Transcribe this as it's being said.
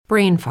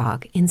brain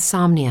fog,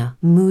 insomnia,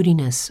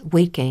 moodiness,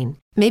 weight gain.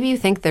 Maybe you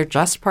think they're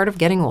just part of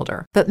getting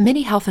older, but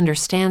MIDI Health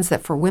understands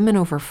that for women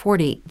over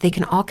 40, they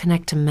can all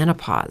connect to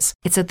menopause.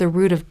 It's at the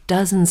root of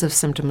dozens of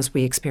symptoms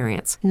we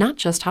experience, not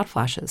just hot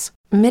flashes.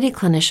 MIDI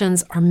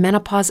clinicians are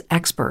menopause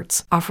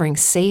experts, offering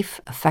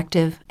safe,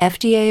 effective,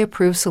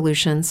 FDA-approved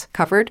solutions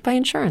covered by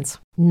insurance.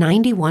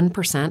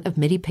 91% of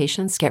MIDI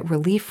patients get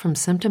relief from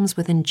symptoms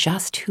within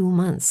just 2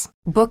 months.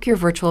 Book your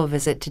virtual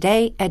visit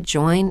today at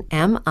joinmidi.com.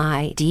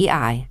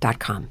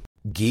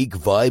 Geek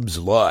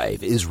Vibes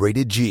Live is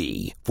rated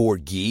G for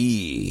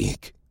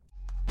geek.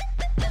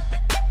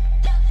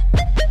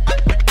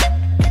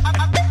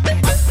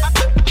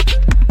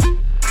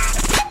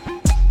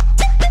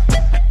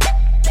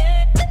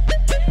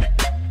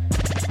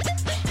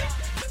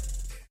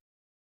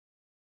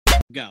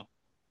 Go.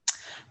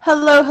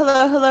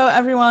 Hello,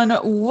 everyone.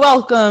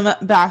 Welcome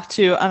back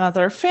to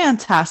another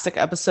fantastic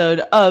episode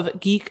of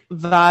Geek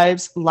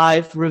Vibes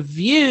Live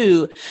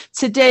Review.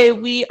 Today,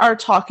 we are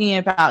talking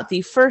about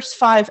the first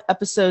 5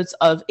 episodes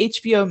of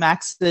HBO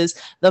Max's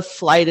The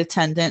Flight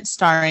Attendant,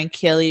 starring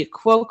Kaley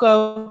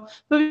Cuoco.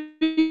 But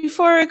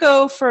before I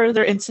go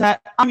further into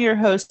that, I'm your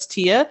host,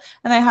 Tia,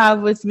 and I have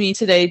with me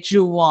today,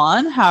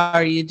 Juwan. How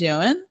are you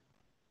doing?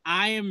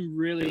 I am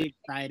really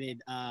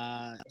excited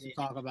to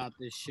talk about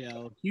this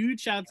show. Huge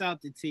shouts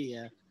out to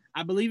Tia.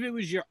 I believe it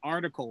was your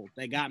article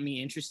that got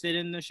me interested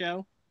in the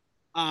show.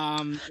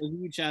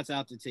 Huge shouts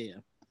out to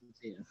Tia.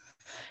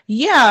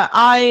 Yeah,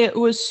 I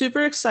was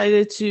super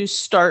excited to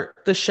start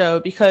the show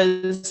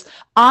because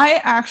I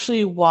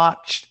actually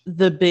watched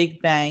The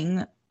Big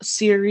Bang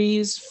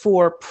series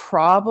for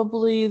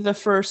probably the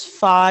first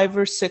 5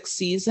 or 6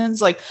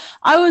 seasons. Like,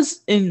 I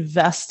was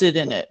invested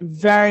in it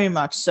very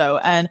much so.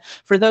 And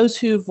for those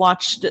who've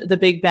watched The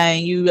Big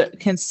Bang, you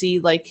can see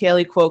like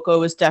Kaley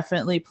Cuoco is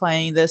definitely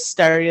playing the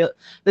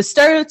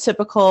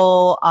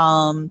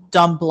stereotypical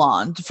dumb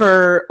blonde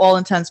for all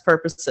intents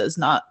purposes.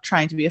 Not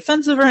trying to be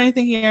offensive or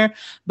anything here,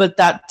 but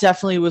that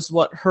definitely was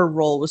what her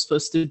role was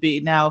supposed to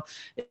be. Now,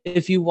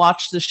 if you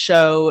watch the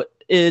show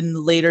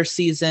in later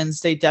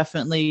seasons, they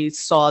definitely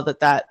saw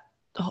that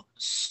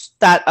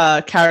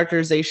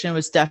characterization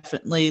was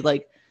definitely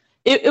like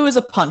it was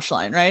a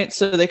punchline, right?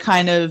 So they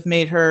kind of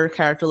made her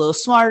character a little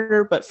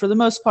smarter, but for the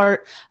most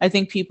part, I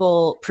think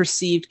people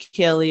perceived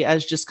Kaley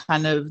as just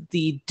kind of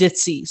the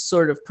ditzy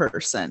sort of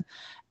person.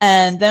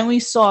 And then we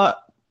saw,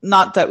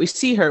 not that we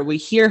see her, we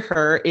hear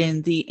her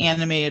in the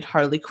animated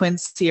Harley Quinn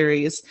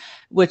series,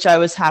 which I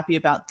was happy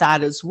about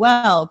that as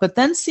well. But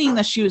then seeing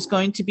that she was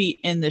going to be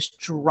in this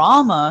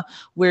drama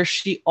where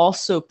she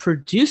also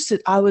produced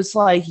it, I was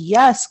like,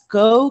 yes,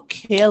 go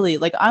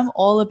Kaley. Like, I'm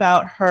all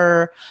about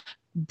her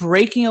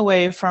breaking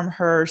away from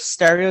her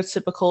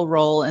stereotypical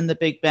role in The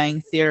Big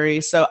Bang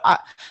Theory. So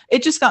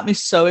it just got me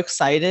so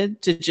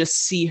excited to just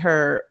see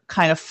her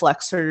kind of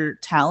flex her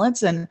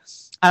talents. And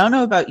I don't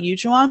know about you,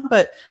 Juwan,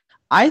 but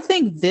I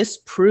think this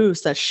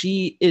proves that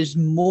she is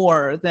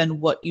more than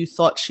what you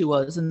thought she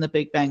was in The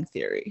Big Bang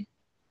Theory.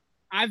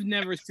 I've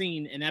never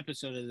seen an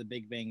episode of The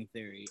Big Bang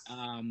Theory.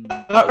 All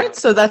right,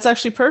 so that's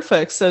actually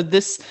perfect. So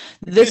this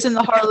in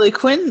the Harley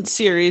Quinn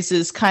series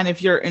is kind of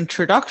your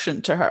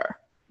introduction to her.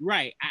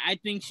 Right. I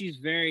think she's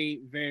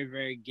very, very,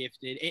 very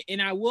gifted.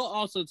 And I will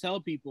also tell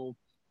people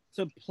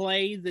to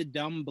play the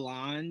dumb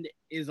blonde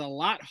is a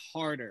lot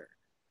harder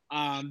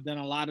than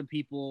a lot of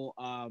people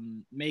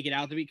make it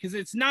out to be, because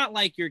it's not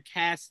like you're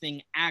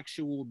casting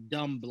actual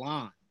dumb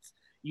blondes,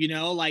 you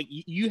know, like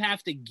you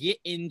have to get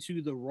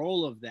into the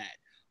role of that.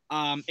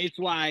 It's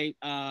why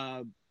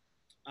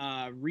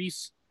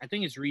Reese, I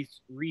think it's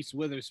Reese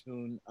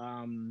Witherspoon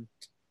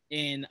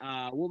in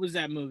what was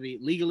that movie,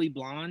 Legally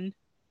Blonde?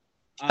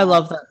 I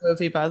love that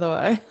movie, by the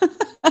way.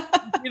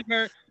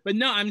 But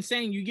no, I'm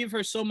saying you give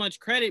her so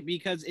much credit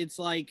because it's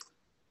like,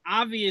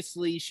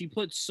 obviously she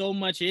put so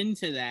much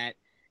into that.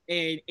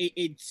 And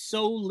it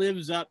so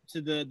lives up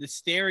to the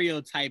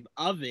stereotype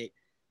of it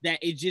that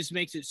it just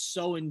makes it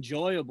so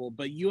enjoyable.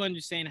 But you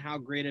understand how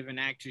great of an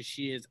actress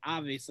she is,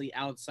 obviously,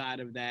 outside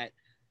of that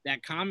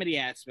comedy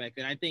aspect.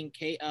 And I think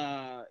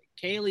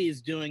Kaley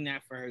is doing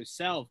that for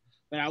herself.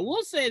 But I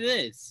will say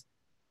this.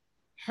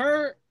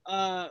 Her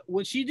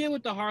what she did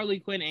with the Harley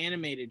Quinn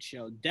animated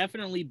show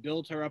definitely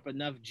built her up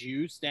enough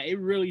juice that it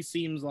really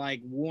seems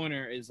like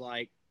Warner is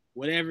like,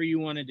 whatever you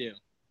want to do.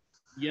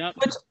 Yep.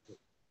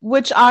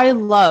 Which I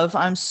love.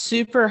 I'm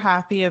super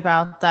happy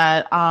about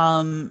that.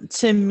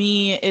 To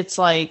me, it's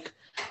like,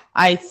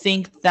 I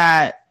think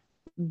that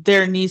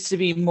there needs to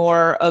be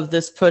more of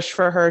this push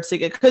for her to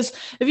get, because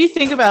if you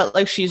think about,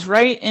 like, she's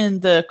right in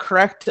the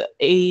correct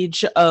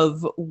age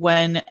of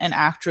when an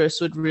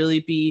actress would really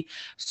be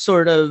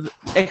sort of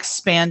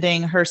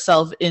expanding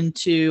herself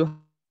into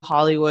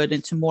Hollywood,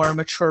 into more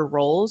mature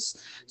roles.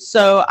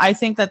 So I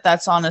think that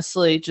that's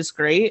honestly just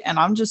great, and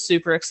I'm just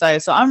super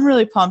excited. So I'm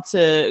really pumped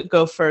to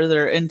go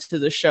further into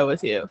the show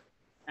with you.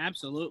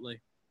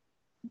 Absolutely.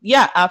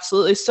 Yeah,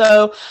 absolutely.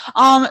 So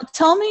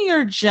tell me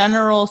your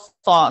general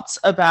thoughts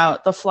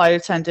about The Flight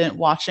Attendant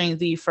watching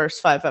the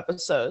first 5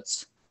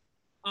 episodes.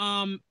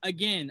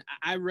 Again,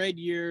 I read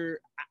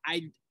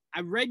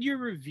I read your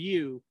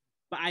review,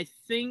 but I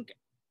think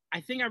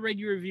I read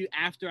your review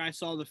after I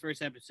saw the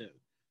first episode.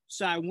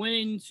 So I went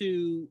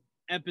into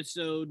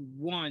episode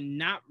 1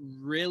 not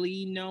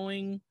really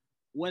knowing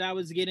what I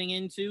was getting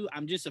into.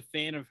 I'm just a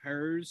fan of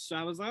hers, so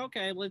I was like,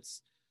 okay,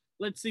 let's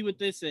see what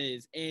this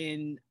is.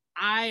 And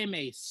I am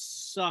a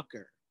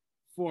sucker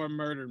for a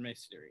murder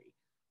mystery.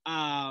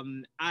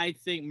 I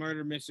think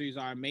murder mysteries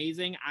are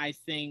amazing. I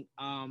think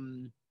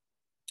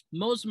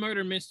most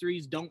murder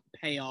mysteries don't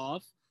pay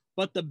off,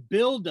 but the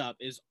buildup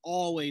is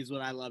always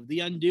what I love. The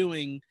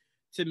Undoing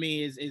to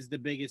me is the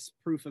biggest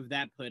proof of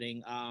that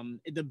pudding.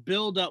 The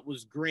buildup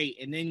was great,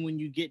 and then when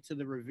you get to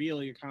the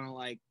reveal, you're kind of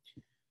like,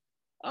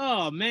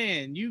 oh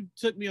man, you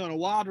took me on a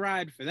wild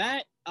ride for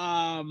that.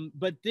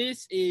 But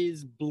this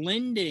is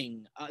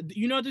blending.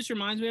 You know what this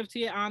reminds me of,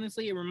 Tia?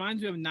 Honestly, it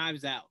reminds me of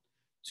Knives Out,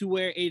 to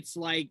where it's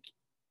like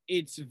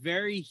it's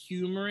very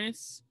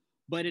humorous,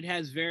 but it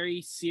has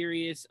very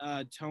serious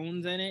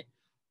tones in it.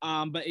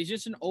 But it's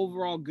just an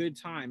overall good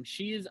time.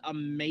 She is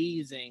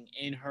amazing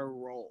in her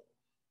role.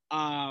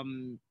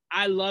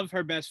 I love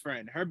her best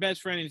friend. Her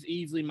best friend is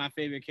easily my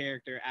favorite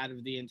character out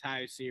of the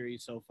entire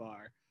series so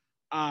far.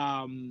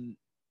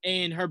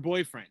 And her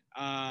boyfriend,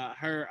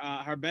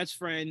 her best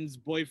friend's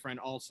boyfriend,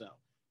 also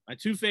my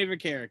two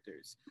favorite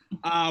characters.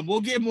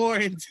 We'll get more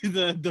into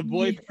the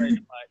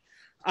boyfriend,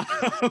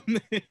 but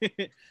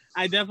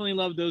I definitely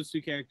love those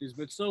two characters.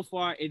 But so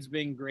far, it's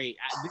been great.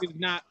 There's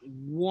not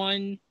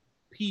one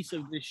piece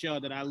of this show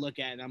that I look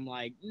at and I'm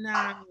like, nah,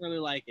 I don't really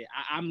like it.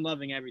 I'm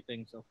loving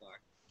everything so far.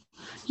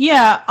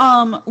 Yeah,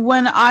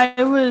 when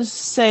I was,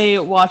 say,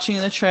 watching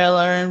the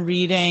trailer and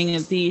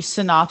reading the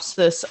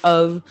synopsis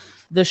of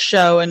the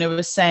show, and it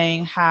was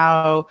saying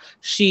how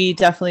she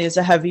definitely is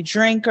a heavy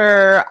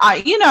drinker,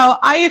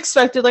 I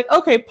expected, like,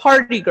 okay,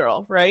 party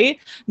girl, right?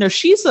 No,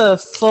 she's a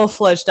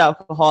full-fledged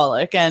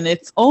alcoholic, and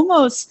it's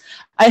almost,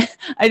 I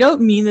don't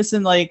mean this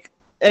in, like,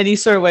 any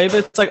sort of way,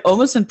 but it's like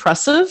almost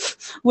impressive,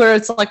 where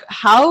it's like,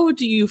 how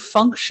do you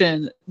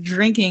function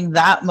drinking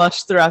that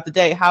much throughout the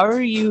day? How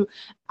are you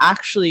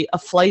actually a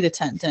flight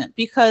attendant?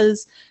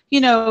 Because,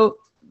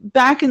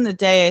 back in the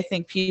day, I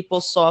think people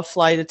saw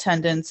flight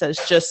attendants as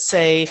just,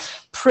 say,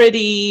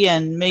 pretty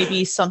and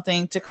maybe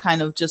something to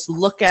kind of just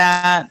look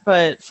at.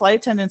 But flight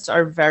attendants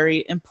are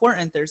very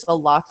important. There's a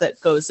lot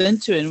that goes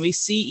into it. And we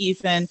see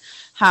even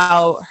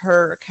how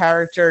her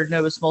character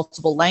knows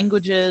multiple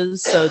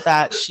languages so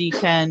that she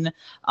can,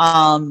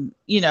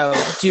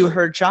 do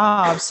her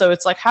job. So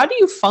it's like, how do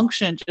you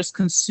function just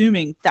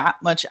consuming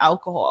that much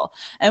alcohol?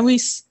 And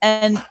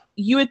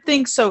you would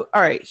think so.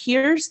 All right,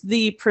 here's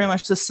pretty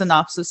much the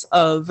synopsis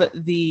of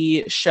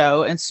the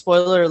show, and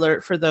spoiler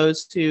alert for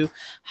those who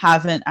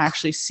haven't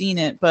actually seen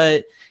it,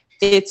 but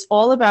it's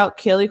all about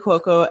Kaley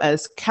Cuoco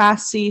as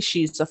Cassie.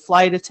 She's a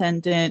flight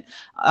attendant.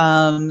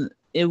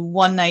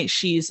 One night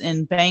she's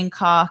in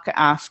Bangkok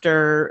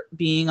after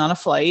being on a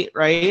flight,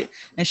 right?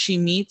 And she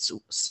meets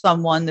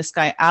someone, this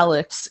guy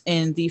Alex,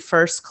 in the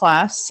first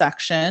class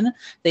section.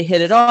 They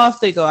hit it off.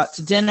 They go out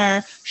to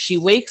dinner. She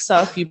wakes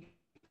up. You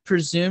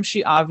presume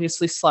she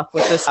obviously slept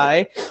with this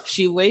guy.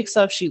 She wakes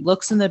up, she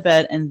looks in the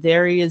bed, and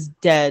there he is,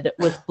 dead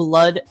with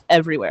blood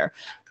everywhere.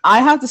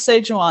 I have to say,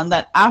 Joanne,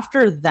 that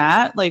after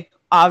that, like,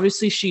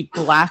 obviously she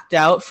blacked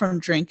out from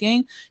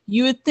drinking.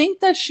 You would think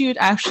that she would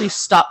actually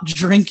stop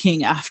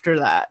drinking after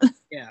that.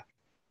 Yeah.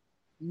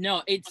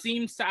 No, it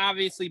seems to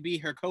obviously be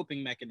her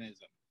coping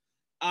mechanism.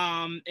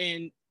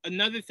 And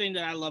another thing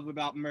that I love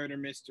about murder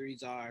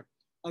mysteries are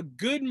a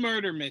good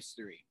murder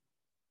mystery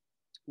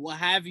will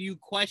have you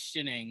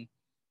questioning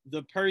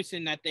the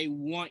person that they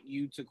want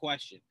you to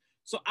question.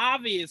 So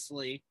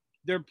obviously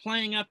they're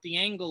playing up the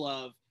angle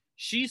of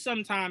she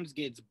sometimes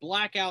gets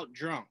blackout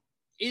drunk.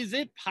 Is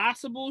it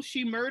possible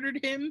she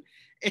murdered him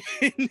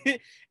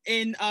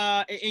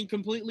and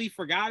completely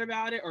forgot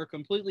about it or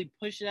completely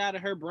pushed it out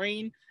of her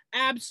brain?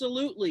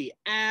 Absolutely.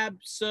 But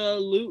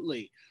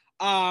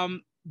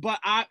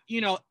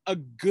a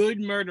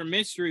good murder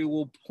mystery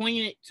will point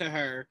it to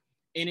her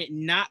and it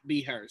not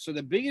be her. So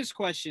the biggest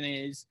question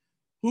is,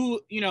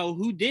 who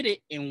did it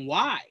and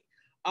why?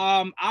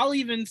 I'll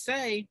even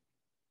say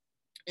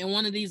in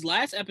one of these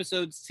last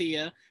episodes,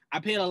 Tia, I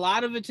paid a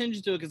lot of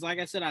attention to it because, like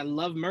I said, I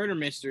love murder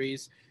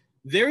mysteries.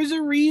 There's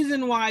a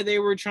reason why they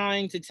were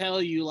trying to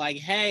tell you, like,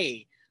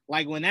 hey,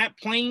 like when that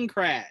plane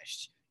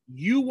crashed,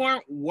 you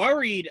weren't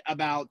worried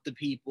about the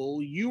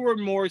people. You were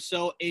more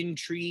so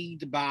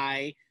intrigued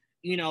by,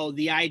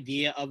 the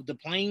idea of the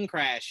plane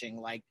crashing.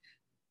 Like,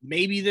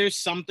 maybe there's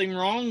something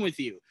wrong with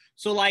you.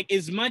 So, like,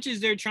 as much as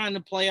they're trying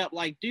to play up,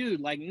 like,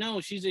 dude, like,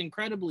 no, she's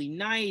incredibly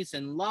nice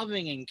and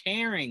loving and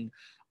caring.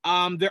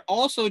 They're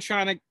also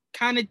trying to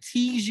kind of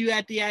tease you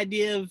at the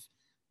idea of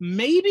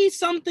maybe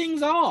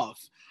something's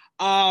off.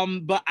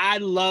 But I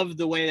love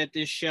the way that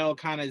this show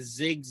kind of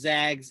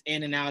zigzags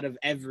in and out of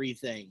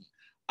everything,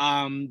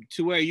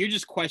 to where you're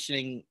just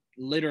questioning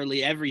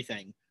literally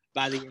everything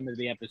by the end of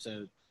the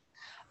episode.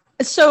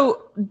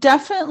 So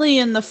definitely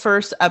in the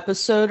first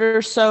episode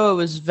or so, I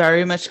was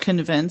very much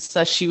convinced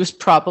that she was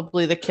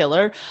probably the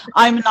killer.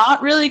 I'm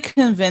not really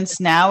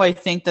convinced now. I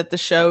think that the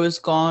show has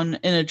gone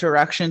in a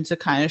direction to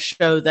kind of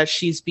show that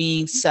she's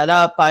being set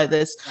up by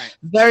this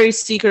very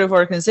secretive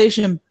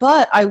organization.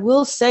 But I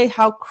will say,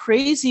 how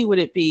crazy would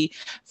it be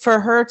for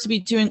her to be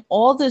doing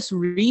all this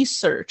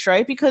research,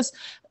 right? Because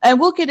and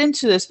we'll get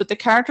into this, but the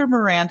character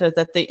Miranda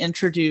that they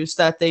introduced,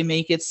 that they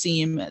make it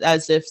seem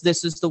as if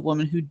this is the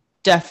woman who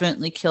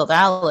definitely killed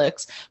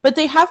Alex, but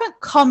they haven't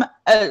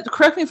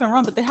correct me if I'm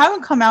wrong, but they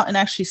haven't come out and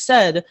actually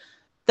said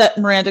that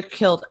Miranda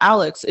killed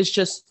Alex. It's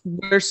just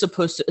we're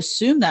supposed to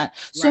assume that.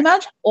 So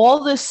imagine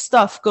all this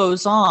stuff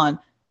goes on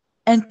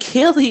and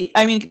Cassie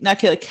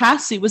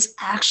was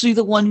actually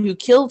the one who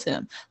killed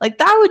him. Like,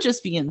 that would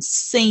just be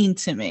insane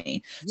to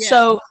me. Yeah.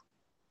 So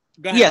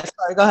go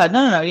ahead.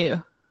 No,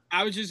 you.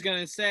 I was just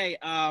gonna say,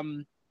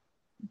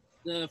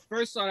 the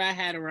first thought I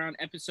had around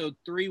episode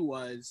 3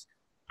 was,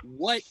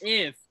 what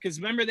if, because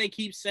remember they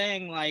keep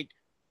saying, like,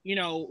 you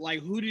know, like,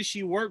 who does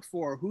she work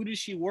for? Who does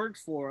she work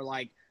for?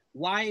 Like,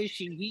 why is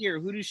she here?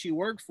 Who does she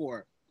work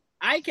for?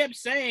 I kept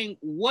saying,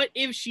 what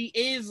if she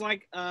is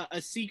like a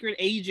secret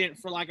agent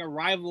for like a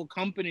rival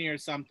company or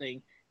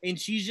something, and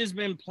she's just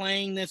been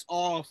playing this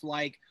off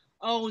like,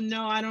 oh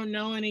no, I don't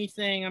know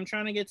anything, I'm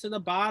trying to get to the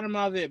bottom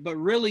of it, but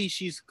really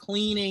she's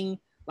cleaning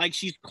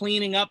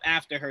up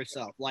after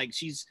herself. Like,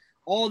 she's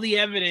all the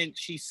evidence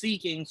she's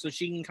seeking so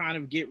she can kind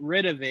of get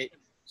rid of it.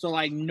 So,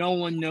 like, no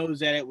one knows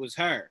that it was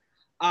her.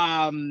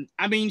 I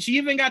mean, she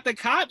even got the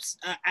cops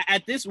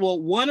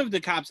one of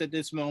the cops at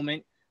this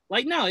moment.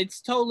 Like, no,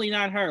 it's totally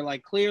not her.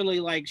 Like, clearly,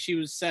 like, she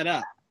was set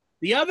up.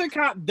 The other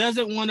cop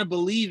doesn't want to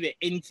believe it.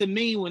 And to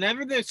me,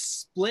 whenever they're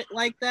split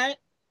like that,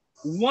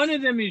 one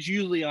of them is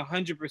usually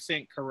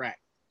 100% correct.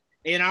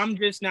 And I'm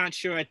just not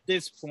sure at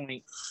this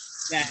point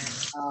that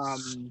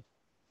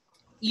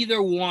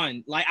either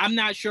one, like, I'm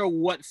not sure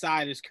what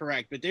side is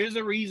correct. But there's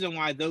a reason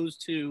why those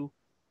two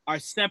are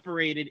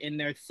separated in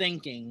their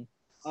thinking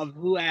of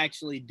who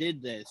actually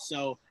did this.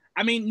 So,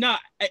 I mean, no,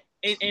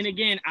 and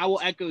again, I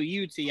will echo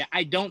you, Tia.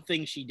 I don't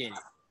think she did it.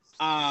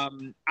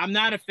 I'm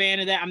not a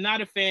fan of that. I'm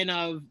not a fan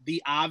of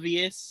the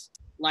obvious.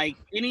 Like,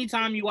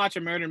 anytime you watch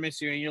a murder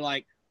mystery and you're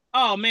like,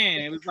 oh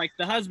man, it was like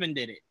the husband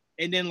did it.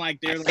 And then like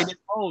they're like,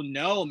 oh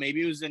no,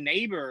 maybe it was the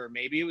neighbor,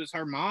 maybe it was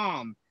her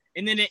mom.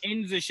 And then it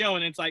ends the show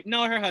and it's like,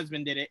 no, her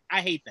husband did it.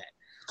 I hate that.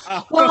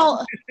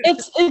 Well,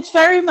 it's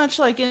very much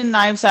like in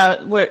Knives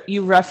Out, what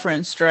you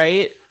referenced,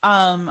 right?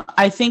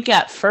 I think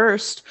at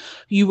first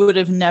you would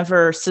have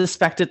never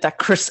suspected that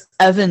Chris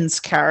Evans'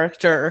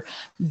 character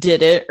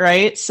did it,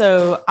 right?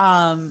 So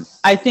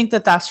I think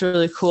that that's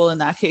really cool in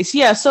that case.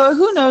 Yeah, so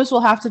who knows?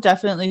 We'll have to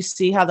definitely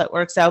see how that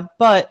works out.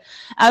 But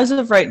as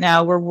of right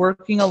now, we're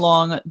working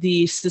along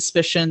the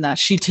suspicion that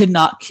she did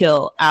not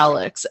kill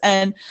Alex.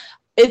 And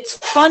it's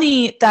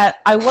funny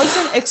that I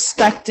wasn't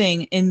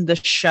expecting in the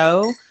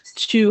show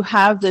to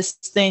have this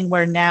thing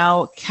where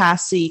now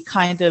Cassie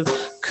kind of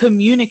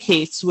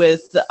communicates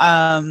with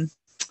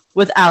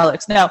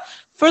Alex. Now,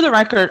 for the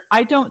record,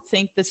 I don't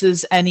think this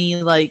is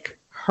any like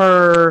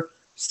her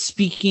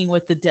speaking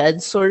with the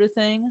dead sort of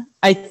thing.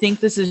 I think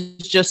this is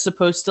just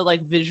supposed to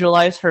like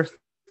visualize her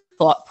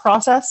thought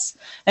process.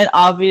 And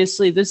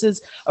obviously this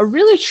is a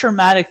really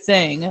traumatic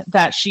thing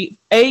that she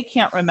A,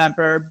 can't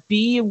remember,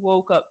 B,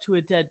 woke up to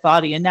a dead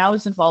body and now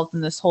is involved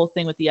in this whole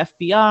thing with the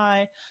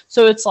FBI.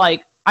 So it's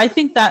like, I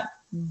think that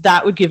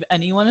would give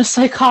anyone a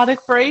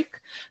psychotic break.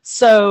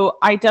 So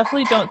I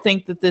definitely don't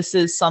think that this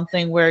is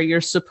something where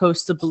you're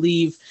supposed to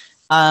believe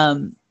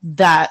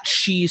that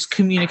she's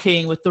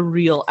communicating with the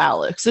real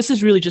Alex. This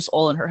is really just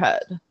all in her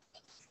head.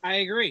 I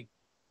agree.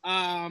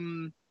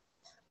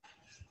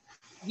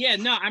 Yeah,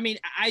 no, I mean,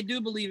 I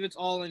do believe it's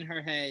all in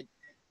her head.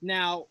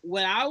 Now,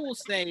 what I will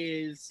say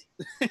is,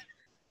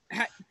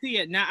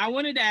 Tia, now I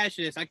wanted to ask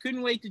you this. I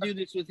couldn't wait to do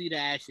this with you to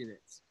ask you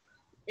this.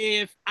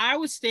 If I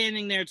was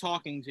standing there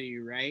talking to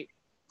you, right?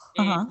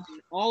 And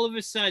all of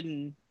a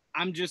sudden,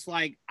 I'm just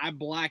like, I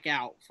black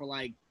out for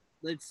like,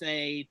 let's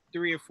say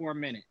 3 or 4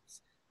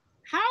 minutes.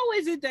 How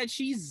is it that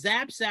she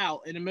zaps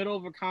out in the middle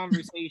of a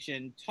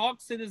conversation,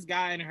 talks to this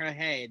guy in her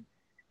head,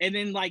 and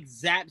then like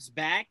zaps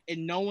back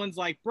and no one's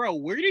like, bro,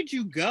 where did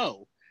you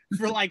go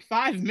for like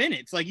 5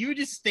 minutes? Like, you were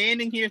just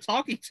standing here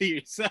talking to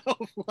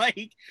yourself.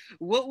 Like,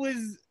 what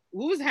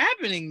was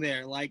happening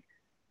there? Like,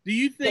 do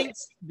you think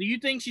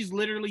she's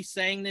literally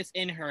saying this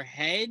in her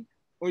head?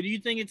 Or do you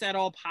think it's at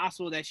all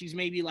possible that she's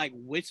maybe like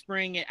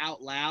whispering it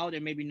out loud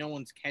and maybe no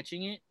one's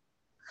catching it?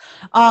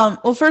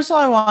 Well, first of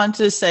all, I wanted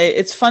to say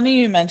it's funny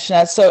you mentioned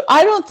that. So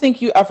I don't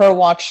think you ever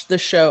watched the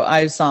show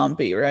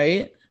iZombie,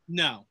 right?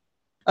 No.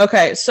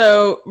 Okay,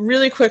 so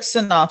really quick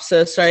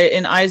synopsis, right?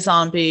 In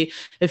iZombie,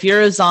 if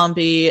you're a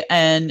zombie,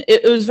 and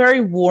it was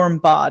very warm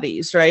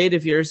bodies, right?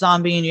 If you're a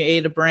zombie and you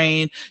ate a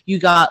brain, you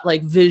got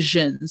like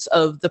visions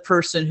of the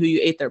person who you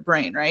ate their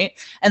brain, right?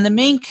 And the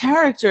main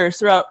character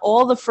throughout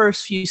all the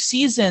first few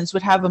seasons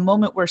would have a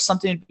moment where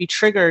something would be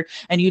triggered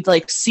and you'd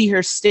like see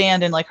her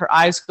stand and like her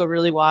eyes go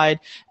really wide,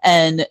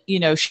 and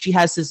you know, she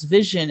has this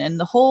vision. And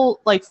the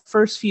whole like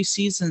first few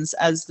seasons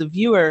as the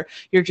viewer,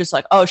 you're just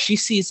like, oh, she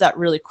sees that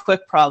really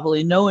quick,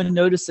 probably no one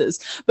notices.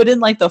 But in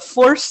like the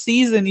fourth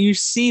season, you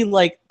see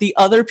like the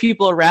other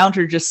people around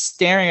her just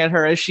staring at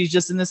her as she's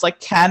just in this like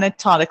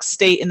catatonic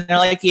state, and they're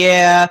like,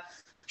 yeah,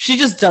 she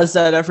just does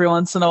that every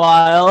once in a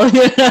while.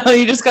 You know,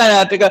 you just kind of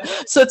have to go.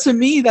 So to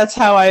me, that's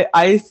how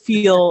I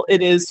feel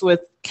it is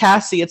with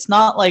Cassie. It's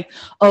not like,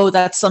 oh,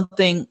 that's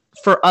something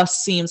for us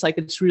seems like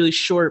it's really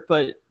short,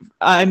 but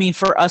I mean,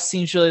 for us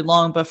seems really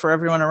long, but for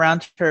everyone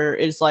around her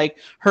is like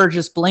her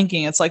just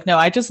blinking. It's like, no,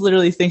 I just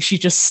literally think she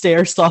just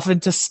stares off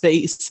into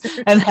space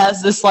and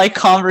has this like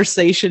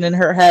conversation in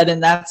her head.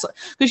 And that's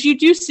because you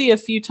do see a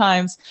few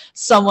times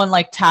someone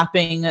like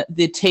tapping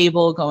the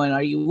table going,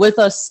 are you with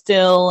us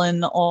still?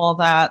 And all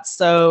that.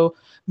 So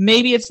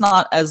maybe it's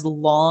not as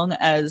long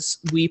as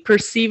we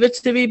perceive it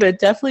to be, but it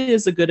definitely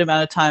is a good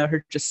amount of time of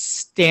her just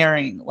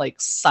staring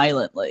like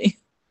silently.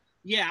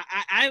 Yeah,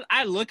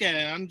 I look at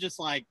it, I'm just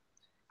like,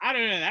 I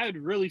don't know, that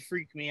would really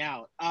freak me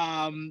out.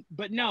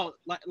 But no,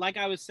 like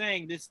I was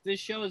saying, this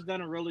show has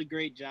done a really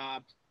great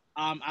job.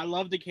 I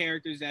love the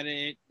characters that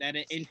it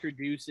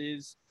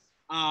introduces.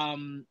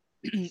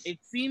 It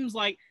seems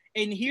like,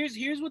 and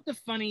here's what the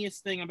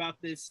funniest thing about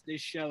this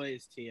show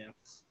is, Tia.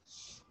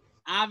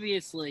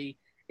 Obviously,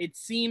 it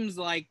seems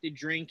like the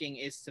drinking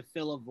is to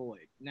fill a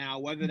void. Now,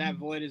 whether that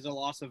void is a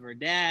loss of her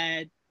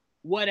dad,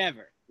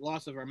 whatever,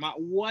 loss of her mom,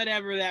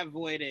 whatever that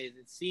void is,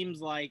 it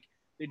seems like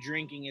the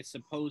drinking is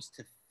supposed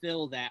to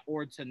fill that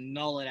or to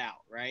null it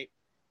out, right?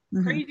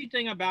 Mm-hmm. Crazy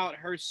thing about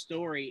her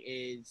story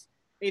is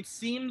it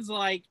seems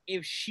like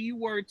if she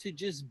were to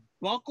just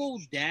buckle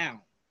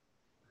down,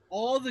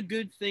 all the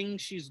good things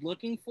she's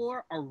looking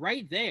for are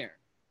right there.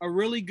 A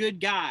really good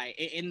guy,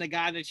 in the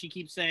guy that she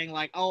keeps saying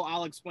like, oh,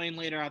 I'll explain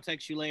later, I'll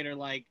text you later,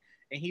 like,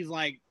 and he's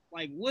like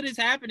what is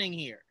happening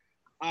here?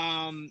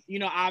 You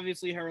know,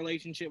 obviously her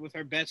relationship with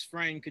her best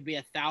friend could be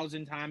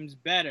 1,000 times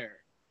better.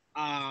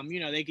 You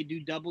know, they could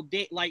do double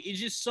date. Like, it's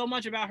just so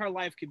much about her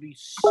life could be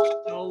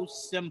so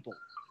simple.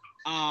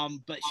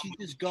 But she's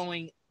just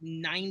going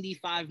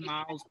 95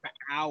 miles per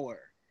hour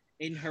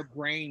in her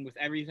brain with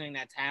everything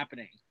that's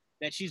happening,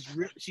 that she's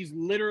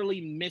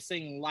literally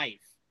missing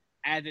life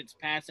as it's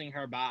passing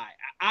her by.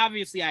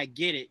 Obviously, I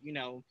get it. You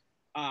know,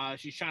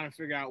 she's trying to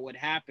figure out what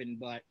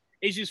happened, but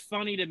it's just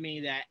funny to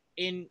me that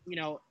in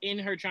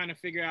her trying to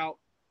figure out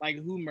like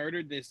who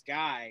murdered this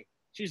guy,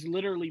 she's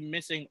literally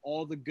missing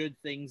all the good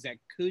things that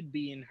could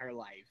be in her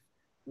life,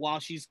 while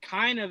she's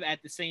kind of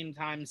at the same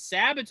time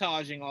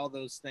sabotaging all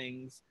those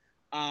things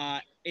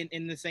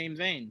in the same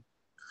vein.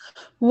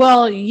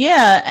 Well,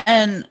 yeah,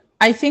 and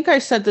I think I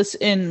said this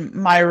in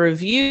my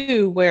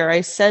review where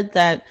I said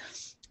that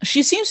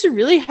she seems to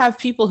really have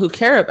people who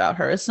care about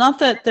her. It's not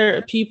that there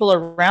are people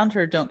around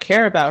her don't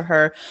care about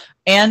her.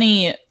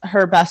 Annie,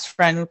 her best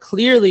friend,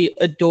 clearly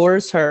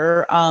adores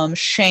her.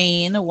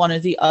 Shane, one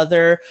of the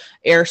other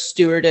air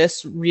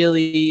stewardess,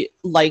 really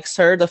likes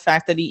her. The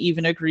fact that he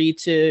even agreed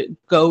to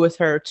go with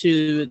her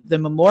to the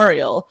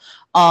memorial.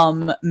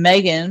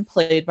 Megan,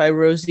 played by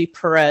Rosie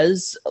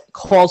Perez,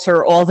 calls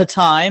her all the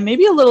time.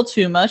 Maybe a little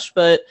too much,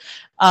 but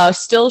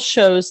still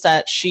shows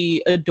that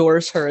she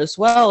adores her as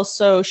well.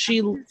 So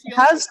she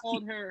has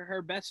called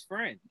her best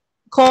friend.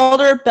 Called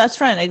her best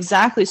friend,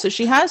 exactly. So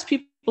she has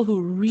people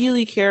who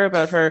really care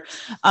about her.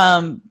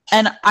 And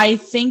I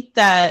think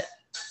that,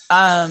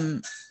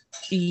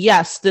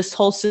 yes, this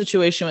whole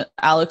situation with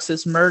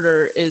Alex's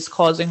murder is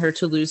causing her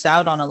to lose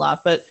out on a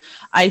lot. But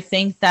I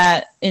think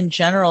that in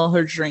general,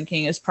 her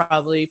drinking is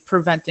probably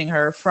preventing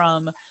her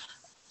from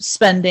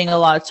spending a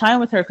lot of time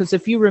with her. Because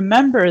if you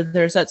remember,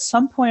 there's at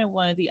some point in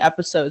one of the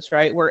episodes,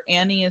 right, where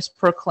Annie is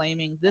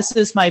proclaiming, "This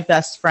is my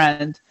best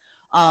friend.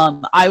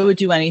 I would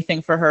do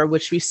anything for her,"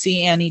 which we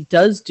see Annie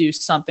does do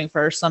something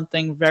for her,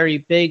 something very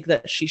big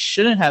that she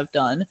shouldn't have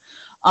done.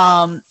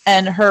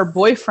 And her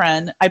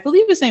boyfriend, I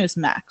believe his name is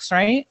Max,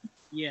 right?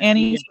 Yeah.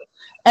 Annie. Yeah.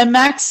 And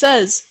Max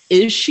says,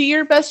 "Is she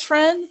your best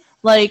friend?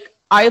 Like,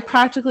 I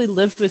practically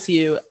lived with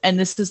you, and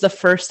this is the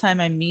first time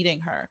I'm meeting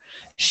her.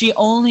 She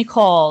only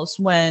calls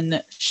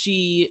when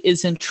she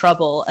is in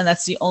trouble, and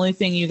that's the only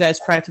thing you guys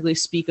practically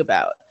speak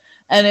about."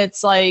 And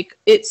it's like,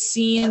 it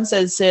seems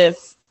as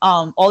if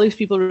all these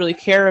people really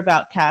care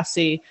about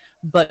Cassie,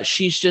 but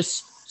she's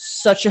just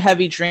such a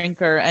heavy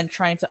drinker and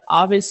trying to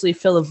obviously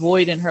fill a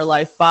void in her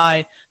life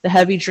by the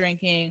heavy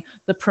drinking,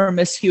 the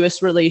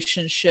promiscuous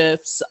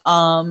relationships,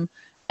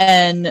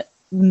 and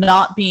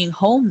not being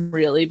home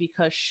really,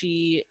 because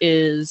she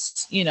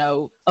is, you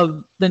know,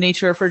 of the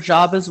nature of her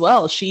job as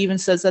well. She even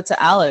says that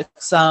to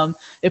Alex.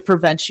 It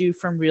prevents you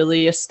from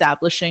really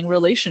establishing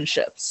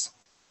relationships.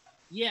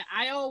 Yeah,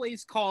 I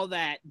always call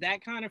that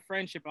kind of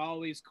friendship. I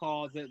always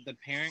call the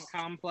parent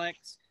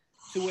complex,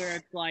 to where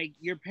it's like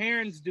your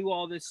parents do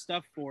all this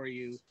stuff for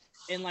you,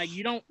 and like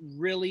you don't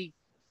really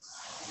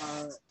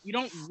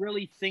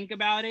think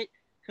about it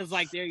because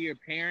like they're your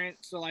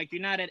parents. So like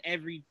you're not at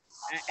every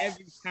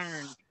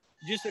turn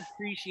just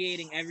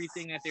appreciating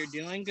everything that they're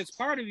doing, because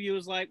part of you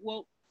is like,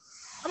 well,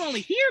 I'm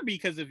only here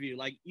because of you.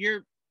 Like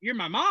you're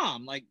my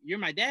mom, like you're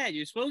my dad.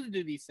 You're supposed to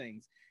do these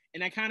things.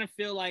 And I kind of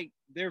feel like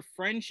their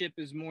friendship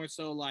is more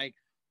so like,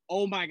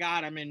 oh my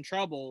God, I'm in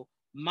trouble.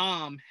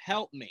 Mom,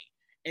 help me.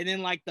 And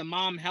then like the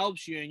mom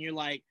helps you and you're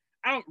like,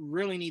 I don't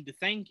really need to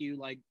thank you.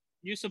 Like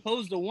you're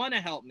supposed to want to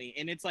help me.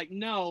 And it's like,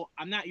 no,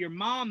 I'm not your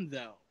mom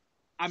though.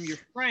 I'm your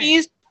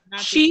friend.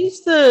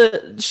 She's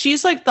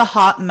like the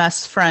hot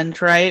mess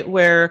friend, right?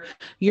 Where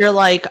you're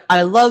like,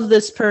 I love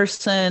this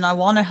person, I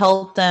want to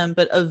help them,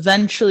 but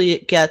eventually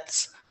it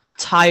gets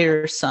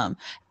tiresome.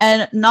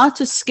 And not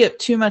to skip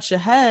too much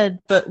ahead,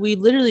 but we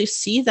literally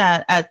see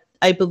that at,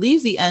 I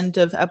believe, the end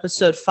of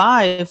episode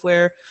 5,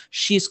 where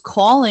she's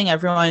calling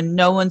everyone,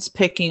 no one's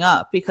picking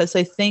up, because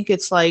I think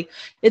it's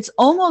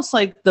almost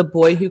like The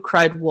Boy Who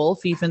Cried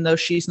Wolf, even though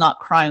she's not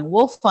crying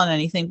wolf on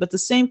anything, but the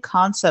same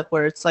concept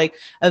where it's like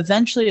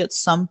eventually at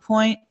some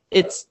point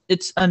it's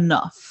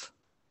enough.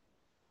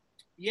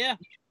 Yeah,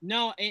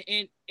 no,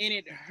 and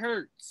it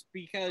hurts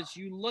because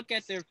you look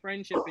at their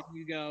friendship and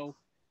you go,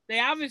 they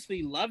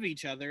obviously love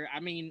each other. I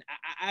mean,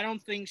 I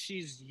don't think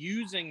she's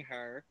using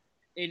her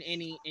in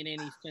any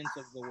sense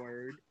of the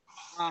word.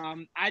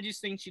 I just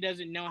think she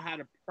doesn't know how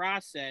to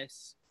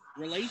process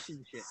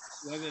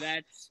relationships, whether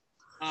that's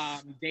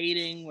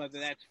dating, whether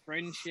that's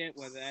friendship,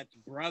 whether that's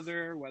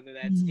brother, whether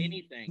that's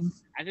anything.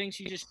 I think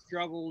she just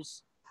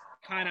struggles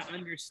kind of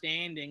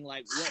understanding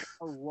like what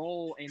her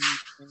role in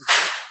these things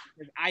is.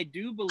 Because I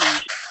do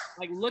believe,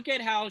 like, look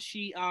at how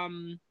she's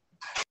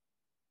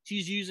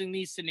using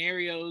these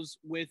scenarios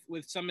with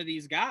some of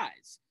these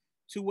guys,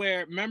 to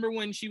where, remember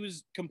when she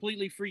was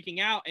completely freaking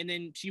out and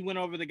then she went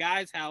over the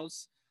guy's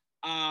house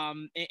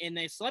and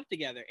they slept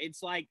together.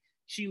 It's like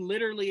she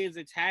literally is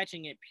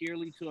attaching it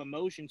purely to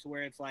emotion, to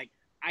where it's like,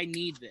 I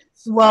need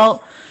this.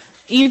 Well,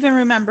 even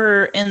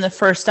remember in the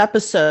first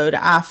episode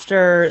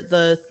after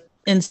the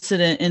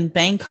incident in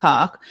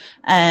Bangkok,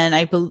 and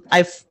I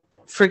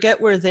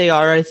forget where they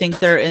are. I think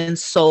they're in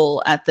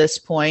Seoul at this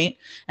point,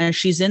 and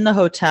she's in the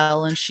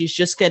hotel and she's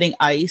just getting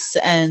ice,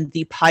 and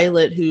the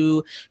pilot,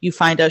 who you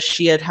find out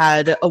she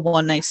had a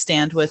one night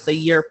stand with a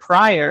year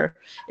prior,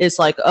 is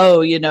like,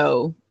 oh,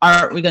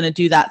 aren't we going to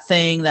do that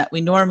thing that we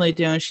normally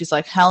do? And she's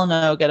like, hell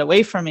no, get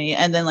away from me.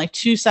 And then like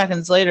 2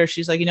 seconds later,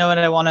 she's like, you know what,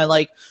 I want to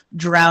like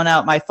drown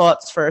out my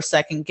thoughts for a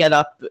second, get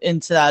up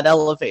into that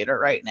elevator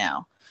right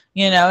now.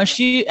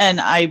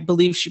 And I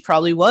believe she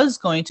probably was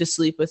going to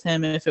sleep with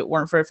him if it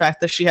weren't for the fact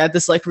that she had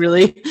this like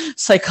really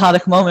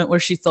psychotic moment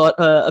where she thought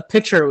a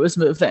picture was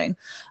moving.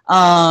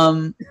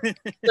 So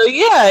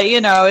yeah,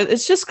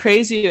 it's just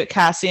crazy with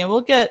Cassie,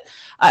 and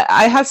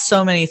I have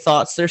so many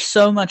thoughts. There's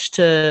so much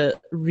to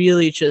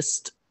really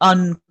just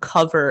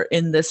uncover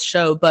in this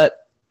show,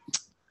 but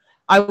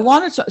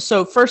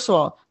so first of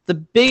all, the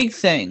big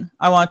thing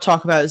I want to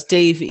talk about is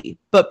Davy.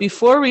 But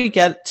before we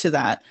get to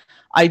that,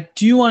 I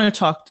do want to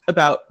talk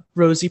about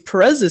Rosie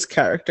Perez's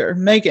character,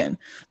 Megan,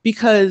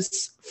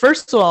 because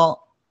first of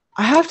all,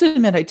 I have to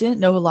admit, I didn't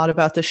know a lot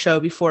about the show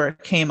before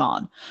it came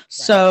on.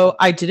 So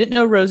I didn't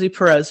know Rosie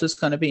Perez was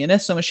going to be in it.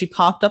 So when she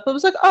popped up, I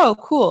was like, oh,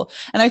 cool.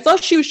 And I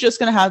thought she was just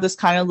going to have this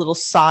kind of little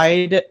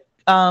side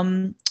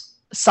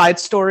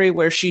story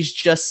where she's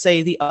just,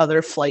 say, the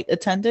other flight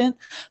attendant.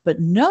 But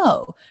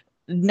no,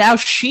 now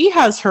she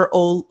has her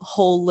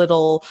whole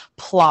little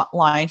plot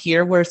line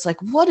here where it's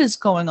like, what is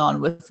going on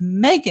with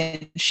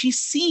Megan? She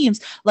seems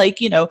like,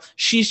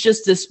 she's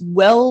just this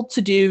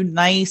well-to-do,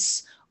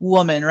 nice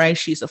woman, right?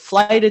 She's a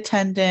flight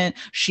attendant.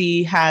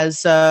 She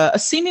has a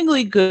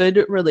seemingly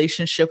good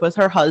relationship with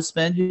her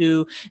husband,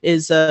 who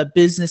is a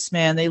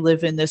businessman. They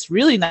live in this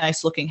really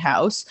nice looking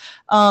house.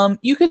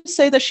 You could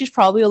say that she's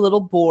probably a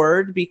little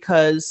bored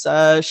because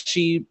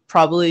she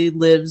probably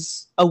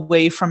lives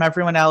away from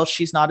everyone else.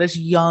 She's not as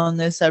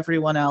young as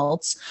everyone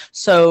else,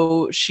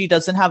 so she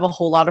doesn't have a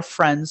whole lot of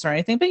friends or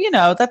anything.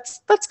 But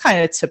that's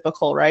kind of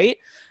typical, right?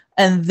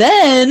 And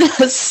then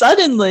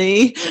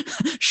suddenly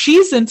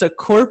she's into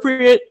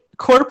corporate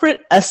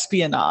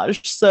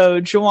espionage. So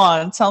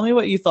Joanne, tell me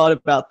what you thought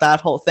about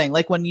that whole thing.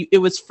 Like when it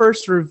was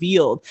first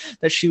revealed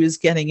that she was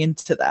getting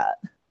into that.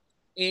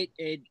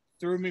 It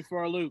threw me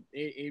for a loop.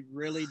 It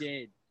really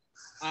did.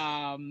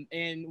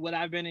 And what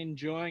I've been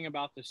enjoying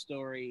about the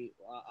story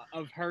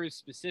of hers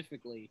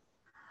specifically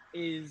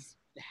is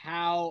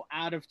how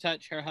out of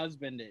touch her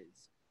husband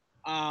is.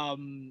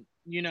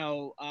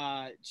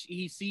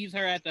 He sees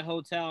her at the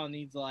hotel and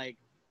he's like,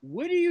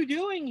 what are you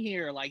doing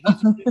here? Like,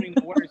 he's doing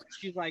the worst.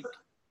 She's like,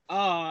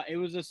 it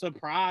was a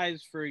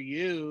surprise for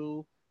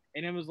you.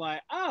 And it was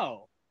like,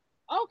 oh,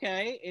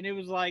 okay. And it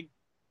was like,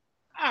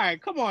 All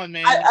right, come on,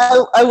 man.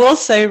 I will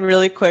say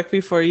really quick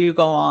before you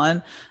go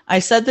on. I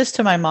said this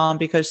to my mom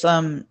because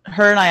her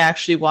and I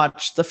actually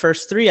watched the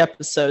first 3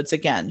 episodes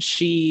again.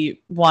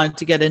 She wanted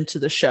to get into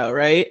the show,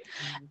 right?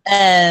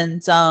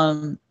 And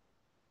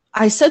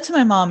I said to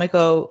my mom, I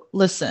go,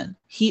 listen,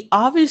 he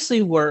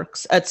obviously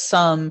works at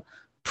some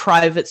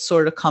private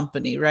sort of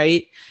company,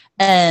 right?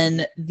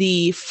 And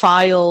the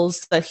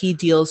files that he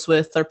deals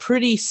with are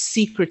pretty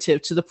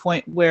secretive to the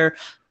point where,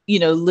 you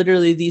know,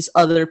 literally these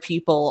other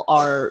people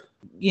are,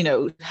 you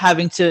know,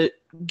 having to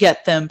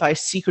get them by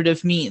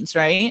secretive means,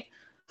 right?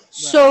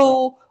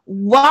 So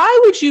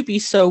why would you be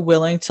so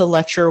willing to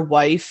let your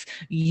wife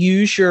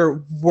use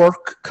your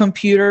work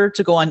computer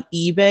to go on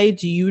eBay?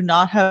 Do you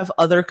not have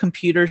other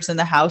computers in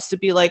the house to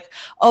be like,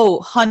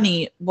 oh,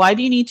 honey, why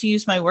do you need to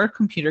use my work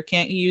computer?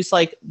 Can't you use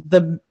like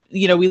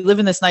we live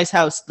in this nice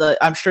house.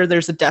 I'm sure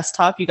there's a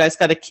desktop. You guys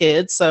got a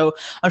kid, so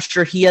I'm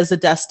sure he has a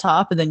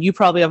desktop, and then you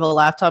probably have a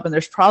laptop, and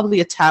there's probably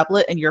a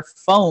tablet and your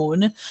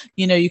phone.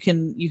 You know, you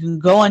can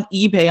go on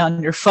eBay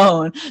on your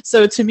phone.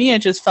 So to me, it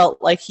just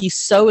felt like he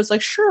was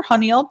like, sure,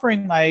 honey, I'll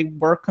bring my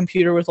work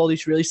computer with all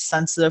these really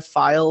sensitive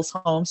files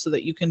home so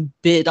that you can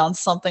bid on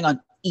something on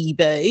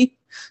eBay.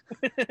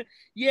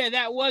 Yeah,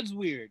 that was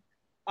weird.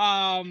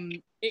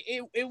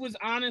 It was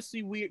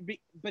honestly weird,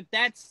 but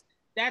that's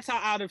how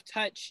out of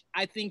touch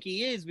I think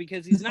he is,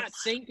 because he's not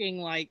thinking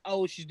like,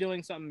 oh, she's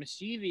doing something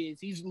mischievous.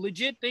 He's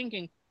legit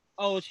thinking,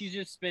 oh, she's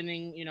just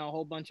spending, you know, a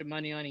whole bunch of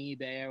money on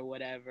eBay or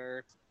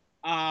whatever.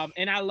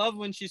 And I love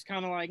when she's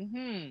kind of like,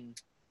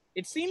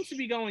 it seems to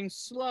be going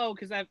slow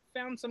because I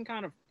found some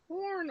kind of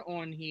porn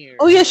on here.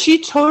 Oh yeah,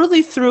 she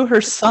totally threw her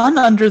son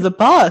under the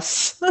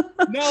bus.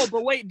 No,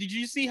 but wait, did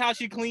you see how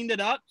she cleaned it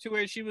up to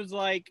where she was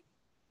like,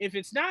 if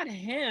it's not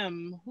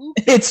him, who?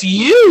 It's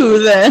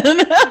you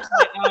then.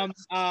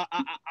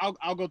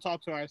 I'll go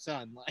talk to our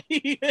son.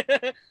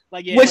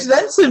 Like yeah. Which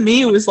then to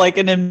me was like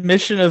an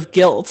admission of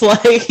guilt.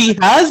 Like he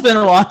has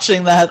been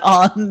watching that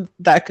on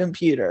that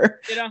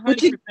computer. It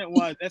 100%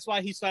 was. That's why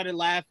he started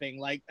laughing.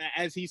 Like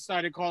as he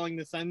started calling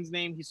the son's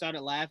name, he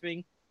started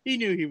laughing. He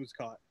knew he was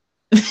caught.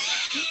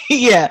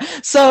 Yeah.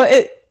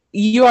 So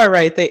you are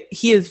right that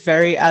he is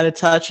very out of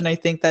touch, and I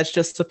think that's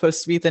just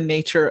supposed to be the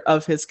nature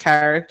of his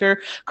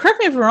character. Correct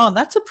me if I'm wrong,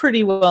 that's a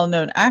pretty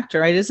well-known actor,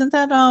 right? Isn't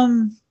that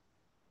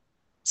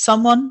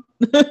someone?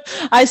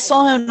 I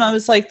saw him and I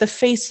was like, the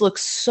face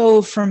looks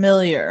so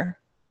familiar.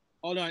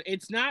 Hold on,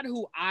 it's not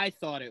who I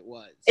thought it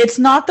was. It's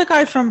not the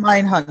guy from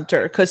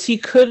Mindhunter, because he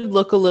could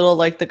look a little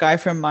like the guy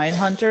from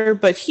Mindhunter,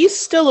 but he's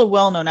still a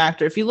well-known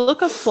actor. If you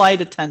look up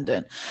Flight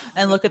Attendant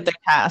and look at the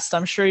cast,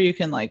 I'm sure you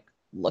can like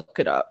look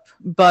it up.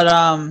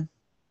 But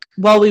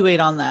while we wait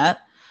on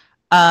that,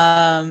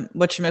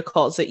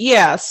 whatchamacallit,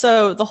 yeah,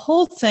 so the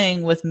whole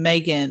thing with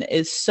Megan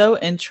is so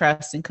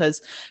interesting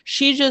because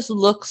she just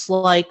looks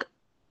like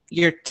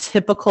your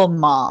typical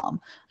mom.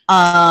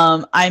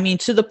 I mean,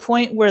 to the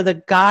point where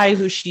the guy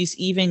who she's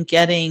even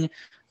getting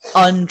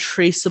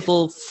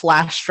untraceable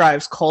flash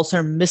drives calls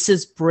her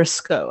Mrs.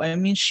 Briscoe. I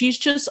mean, she's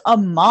just a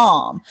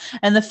mom.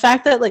 And the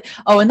fact that like,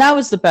 oh, and that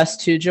was the best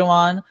too,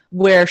 Joanne,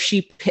 where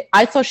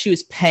I thought she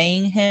was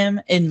paying him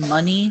in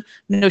money.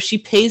 No, she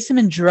pays him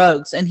in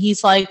drugs. And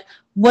he's like,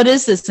 what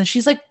is this? And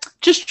she's like,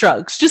 just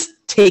drugs, just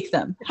take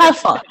them, have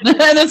fun.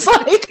 And it's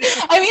like,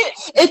 I mean,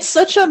 it's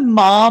such a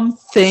mom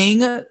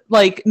thing,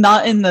 like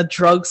not in the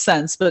drug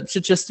sense, but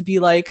just to be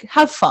like,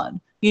 have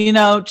fun. You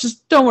know,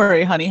 just don't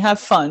worry, honey, have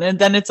fun. And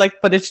then it's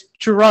like, but it's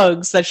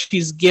drugs that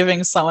she's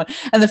giving someone.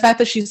 And the fact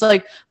that she's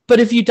like, but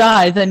if you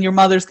die, then your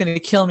mother's going to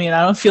kill me. And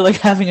I don't feel like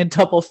having a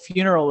double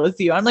funeral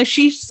with you. I'm like,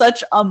 she's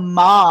such a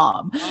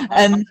mom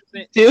and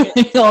doing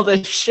all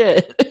this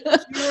shit.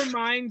 She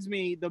reminds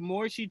me, the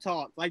more she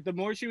talked, like the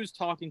more she was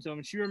talking to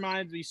him, she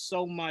reminds me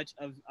so much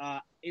of, I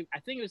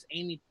think it was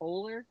Amy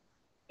Poehler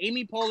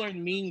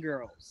in Mean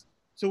Girls.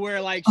 So where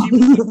like she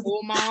was a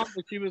cool mom,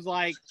 but she was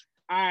like,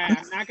 all right,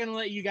 I'm not going to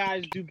let you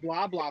guys do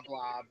blah, blah,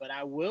 blah, but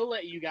I will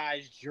let you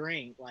guys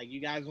drink. Like, you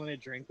guys want to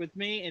drink with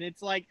me? And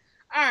it's like,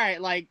 all right,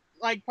 like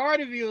part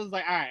of you is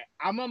like, all right,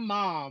 I'm a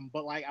mom,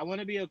 but like, I want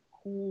to be a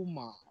cool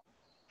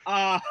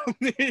mom.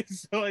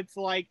 So it's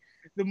like,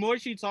 the more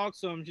she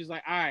talks to him, she's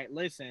like, all right,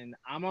 listen,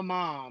 I'm a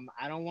mom.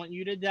 I don't want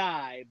you to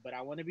die, but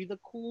I want to be the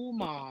cool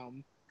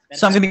mom.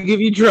 So I'm going to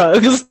give you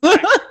drugs.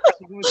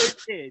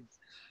 With kids.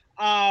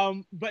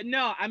 But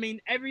no, I mean,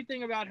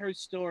 everything about her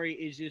story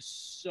is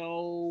just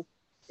so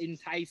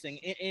enticing.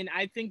 And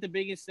I think the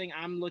biggest thing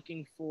I'm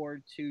looking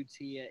forward to,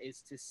 Tia,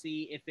 is to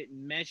see if it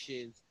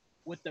meshes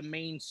with the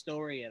main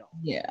story at all.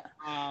 Yeah.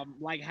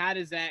 Like, how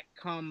does that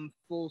come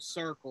full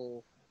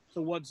circle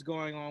to what's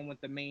going on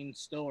with the main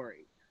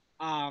story?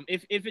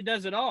 If it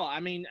does at all, I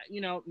mean,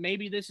 you know,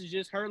 maybe this is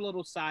just her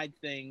little side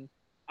thing.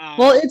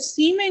 Well, it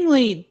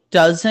seemingly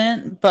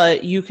doesn't,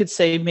 but you could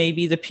say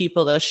maybe the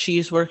people that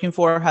she's working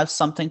for have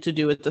something to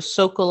do with the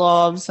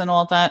Sokolovs and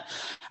all that.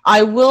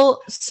 I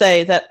will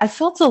say that I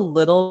felt a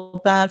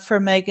little bad for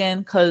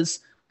Megan because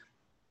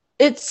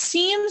it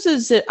seems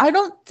as if I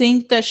don't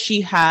think that she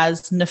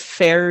has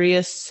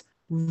nefarious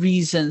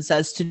reasons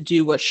as to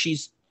do what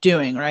she's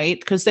doing, right?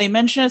 Because they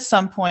mention at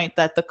some point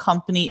that the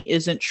company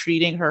isn't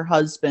treating her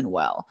husband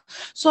well.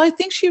 So I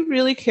think she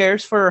really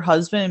cares for her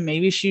husband, and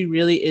maybe she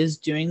really is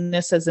doing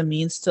this as a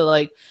means to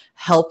like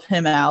help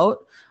him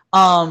out.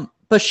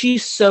 But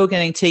she's so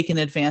getting taken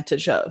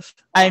advantage of.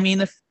 I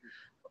mean,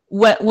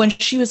 when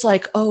she was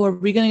like, "Oh, are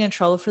we gonna get in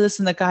trouble for this?"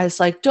 and the guy's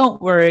like, "Don't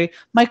worry,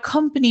 my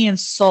company in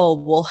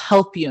Seoul will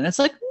help you," and it's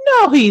like,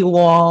 "No, he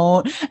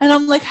won't." And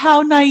I'm like,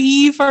 "How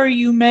naive are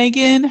you,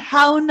 Megan?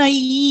 How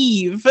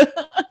naive?"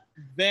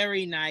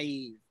 Very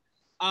naive.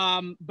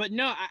 But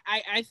no,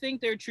 I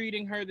think they're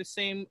treating her the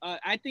same.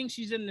 I think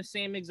she's in the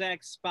same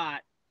exact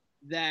spot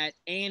that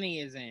Annie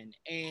is in,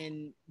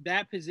 and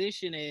that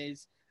position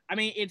is. I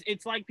mean,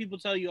 it's like people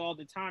tell you all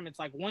the time. It's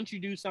like once you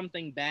do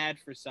something bad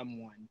for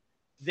someone,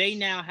 they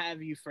now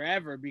have you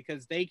forever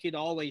because they could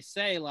always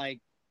say like,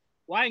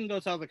 well, I can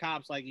go tell the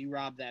cops like you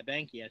robbed that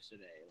bank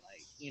yesterday.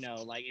 Like, you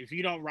know, like if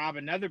you don't rob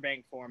another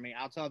bank for me,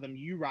 I'll tell them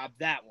you robbed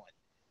that one,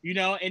 you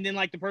know? And then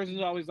like the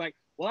person's always like,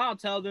 well, I'll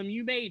tell them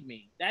you made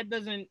me. That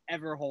doesn't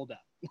ever hold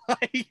up.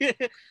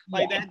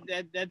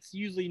 That's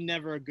usually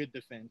never a good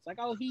defense. Like,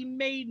 oh, he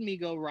made me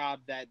go rob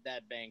that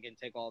bank and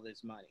take all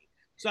this money.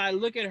 So I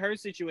look at her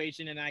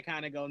situation and I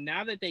kind of go,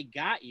 now that they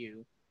got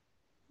you,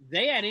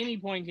 they at any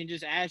point can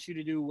just ask you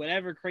to do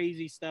whatever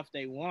crazy stuff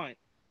they want,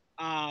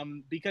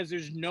 because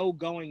there's no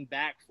going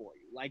back for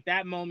you. Like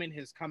that moment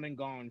has come and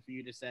gone for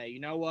you to say, you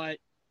know what,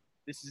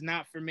 this is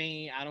not for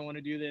me. I don't want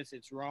to do this.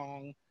 It's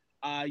wrong.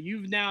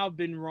 You've now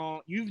been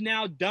wrong. You've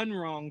now done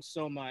wrong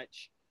so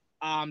much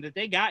that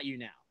they got you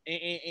now.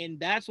 And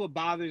that's what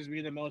bothers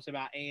me the most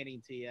about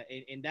Annie, Tia.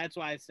 And that's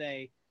why I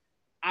say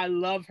I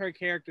love her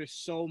character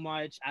so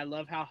much. I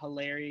love how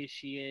hilarious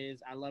she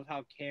is. I love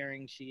how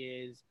caring she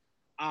is.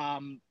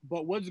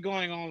 But what's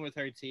going on with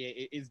her,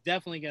 Tia, is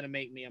definitely going to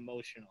make me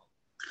emotional.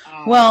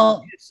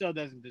 Well, it still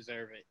doesn't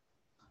deserve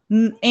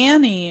it.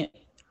 Annie,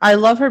 I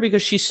love her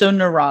because she's so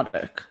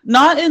neurotic.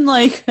 Not in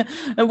like,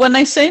 when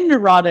I say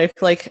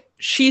neurotic, like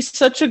she's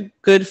such a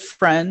good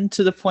friend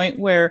to the point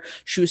where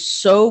she was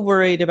so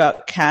worried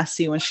about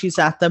Cassie when she's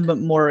at the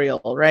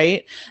memorial,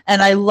 right?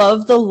 And I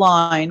love the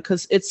line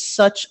because it's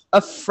such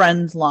a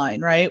friend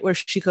line, right? Where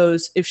she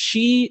goes, if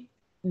she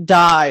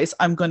dies,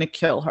 I'm going to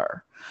kill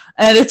her.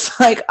 And it's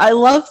like, I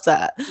love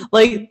that.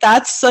 Like,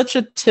 that's such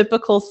a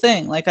typical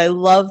thing. Like, I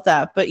love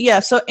that. But yeah,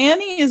 so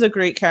Annie is a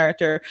great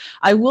character.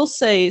 I will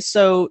say,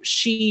 so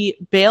she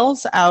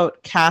bails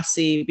out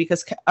Cassie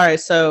because, all right,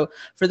 so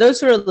for those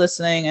who are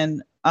listening,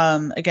 and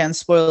again,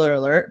 spoiler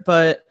alert,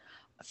 but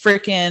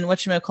freaking,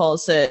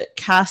 whatchamacallit,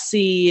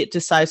 Cassie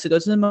decides to go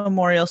to the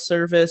memorial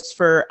service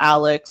for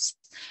Alex.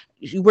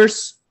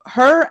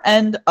 Her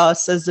and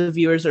us as the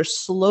viewers are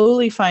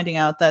slowly finding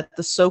out that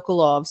the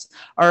Sokolovs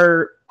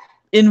are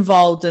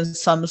involved in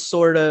some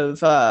sort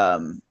of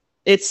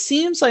it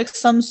seems like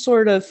some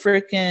sort of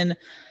freaking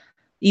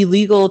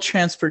illegal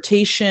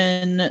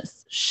transportation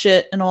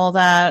shit and all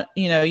that,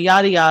 you know,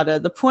 yada yada.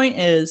 The point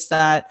is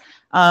that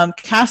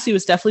Cassie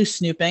was definitely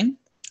snooping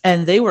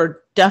and they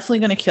were definitely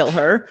going to kill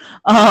her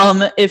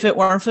if it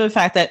weren't for the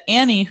fact that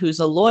Annie, who's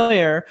a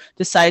lawyer,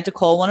 decided to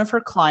call one of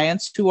her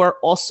clients who are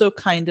also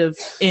kind of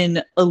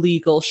in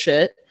illegal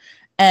shit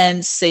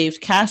and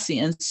saved Cassie.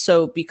 And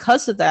so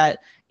because of that,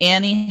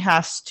 Annie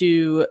has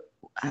to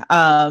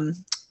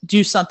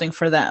do something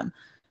for them.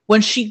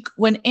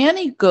 When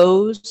Annie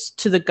goes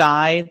to the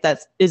guy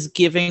that is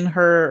giving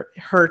her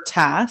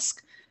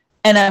task,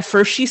 and at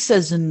first she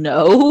says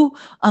no,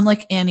 I'm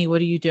like, Annie, what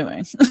are you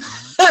doing?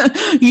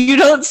 You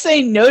don't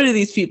say no to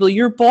these people.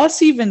 Your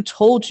boss even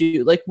told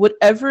you, like,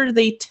 whatever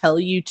they tell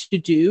you to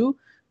do,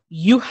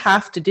 you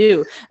have to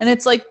do. And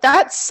it's like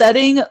that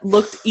setting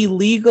looked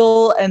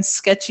illegal and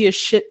sketchy as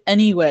shit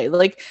anyway.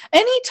 Like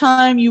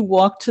anytime you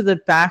walk to the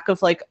back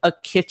of like a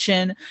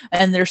kitchen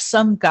and there's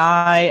some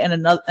guy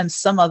and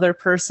some other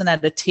person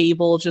at a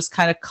table just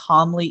kind of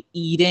calmly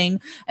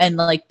eating and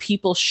like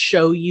people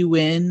show you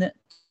in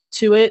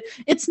to it,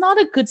 it's not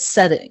a good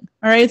setting.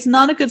 All right, it's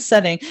not a good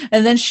setting.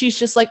 And then she's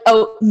just like,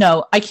 oh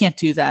no, I can't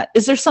do that.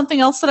 Is there something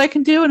else that I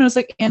can do? And I was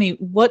like, Annie,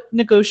 what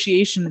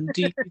negotiation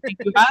do you think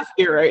you have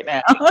here right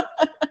now?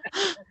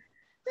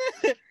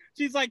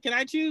 She's like, can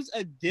I choose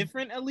a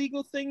different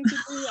illegal thing to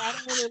do? I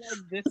don't really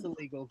like this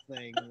illegal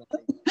thing.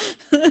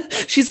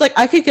 Like, she's like,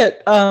 I could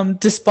get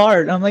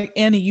disbarred. I'm like,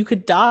 Annie, you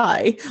could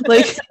die.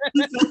 Like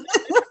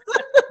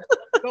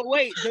but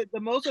wait, the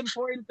most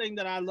important thing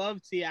that I love,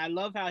 Tia, I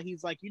love how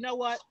he's like, you know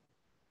what?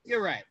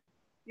 You're right.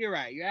 You're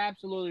right. You're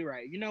absolutely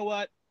right. You know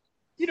what?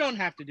 You don't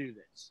have to do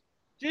this.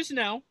 Just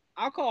know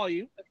I'll call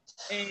you.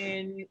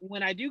 And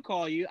when I do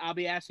call you, I'll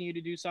be asking you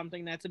to do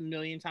something that's a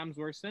million times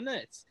worse than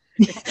this.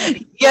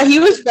 Yeah, he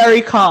was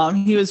very calm.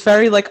 He was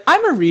very like,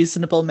 I'm a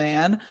reasonable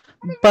man.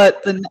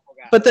 But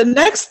the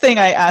next thing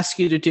I ask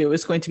you to do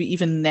is going to be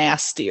even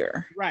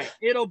nastier. Right.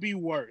 It'll be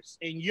worse.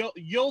 And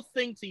you'll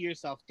think to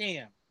yourself,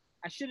 damn,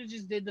 I should have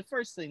just did the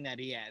first thing that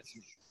he asked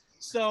me.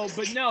 So,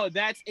 but no,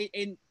 that's it.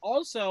 And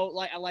also,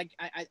 like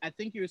I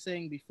think you were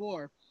saying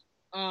before,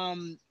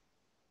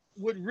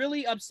 what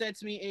really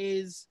upsets me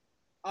is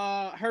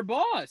her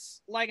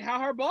boss, like how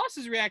her boss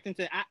is reacting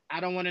to it. I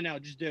don't want to know.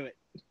 Just do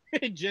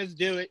it. Just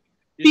do it.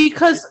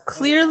 Because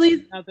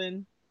clearly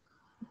nothing.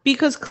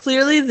 Because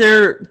clearly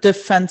they're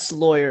defense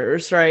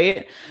lawyers,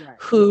 right?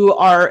 Who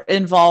are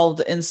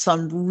involved in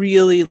some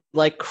really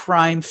like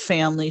crime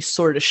family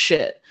sort of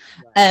shit.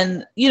 Right.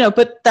 And,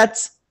 but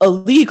that's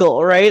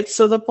illegal, right?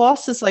 So the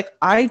boss is like,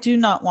 I do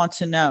not want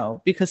to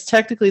know because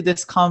technically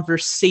this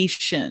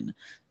conversation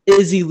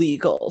is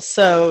illegal.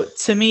 So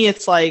to me,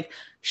 it's like,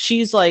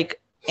 she's like,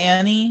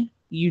 Annie,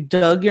 you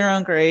dug your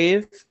own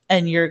grave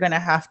and you're going to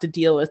have to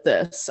deal with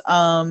this.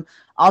 I'll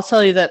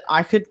tell you that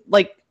I could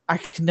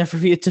never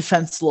be a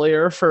defense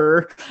lawyer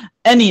for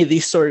any of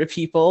these sort of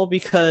people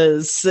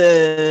because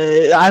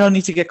I don't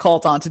need to get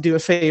called on to do a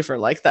favor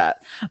like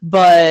that.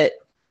 But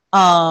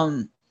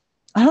I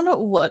don't know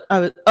what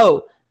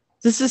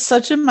this is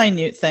such a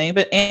minute thing,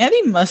 but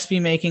Annie must be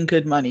making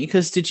good money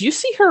because did you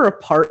see her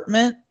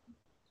apartment?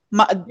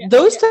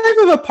 Those type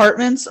of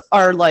apartments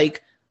are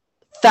like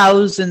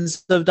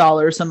thousands of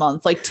dollars a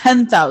month, like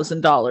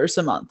 $10,000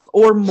 a month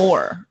or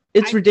more.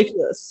 It's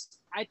ridiculous.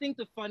 I think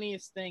the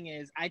funniest thing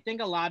is, I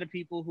think a lot of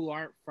people who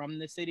aren't from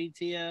the city,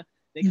 Tia,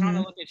 they kind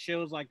of look at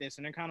shows like this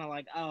and they're kind of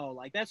like, oh,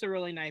 like that's a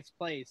really nice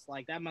place.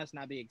 Like that must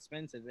not be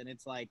expensive. And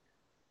it's like,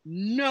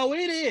 no,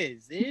 it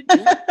is. It's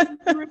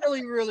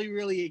really, really,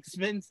 really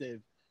expensive.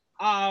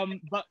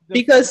 But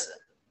because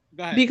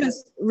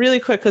really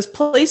quick, because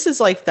places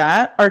like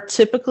that are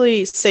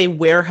typically, say,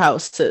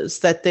 warehouses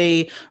that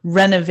they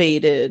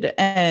renovated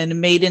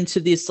and made into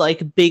this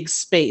like big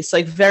space,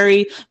 like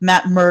very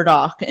Matt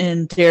Murdock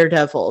in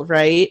Daredevil,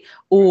 right?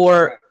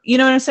 Or you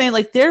know what I'm saying?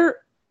 Like they're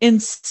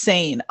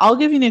insane. I'll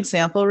give you an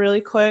example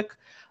really quick.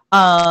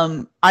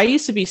 I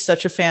used to be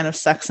such a fan of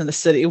Sex and the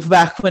City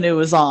back when it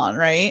was on,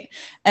 right?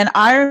 And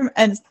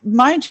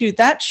mind you,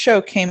 that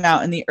show came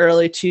out in the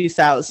early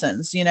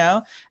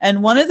 2000s,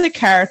 and one of the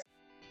characters.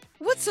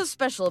 What's so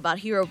special about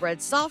Hero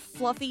Bread's soft,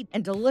 fluffy,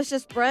 and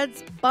delicious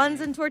breads,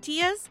 buns, and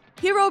tortillas?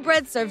 Hero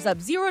Bread serves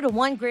up 0 to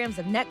 1 grams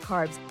of net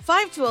carbs,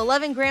 5 to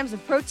 11 grams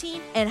of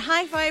protein, and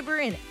high fiber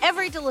in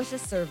every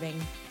delicious serving.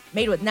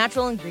 Made with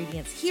natural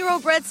ingredients, Hero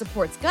Bread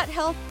supports gut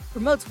health,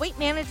 promotes weight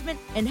management,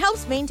 and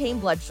helps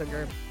maintain blood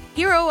sugar.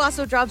 Hero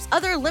also drops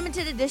other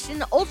limited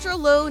edition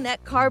ultra-low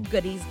net carb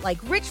goodies like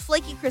rich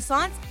flaky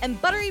croissants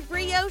and buttery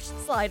brioche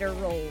slider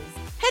rolls.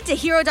 Head to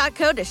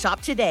hero.co to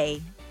shop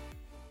today.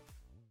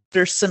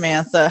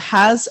 Samantha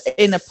has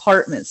an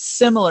apartment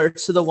similar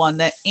to the one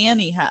that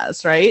Annie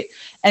has, right?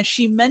 And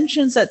she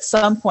mentions at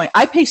some point,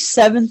 I pay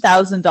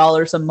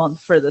 $7,000 a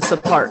month for this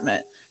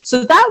apartment.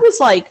 So that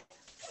was like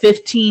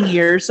 15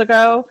 years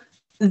ago.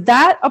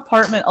 That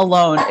apartment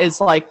alone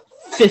is like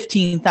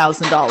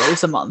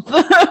 $15,000 a month.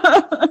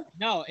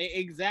 No,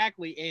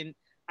 exactly. And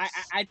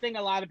I think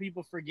a lot of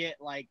people forget,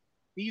 like,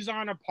 these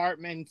aren't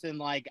apartments in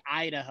like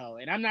Idaho.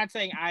 And I'm not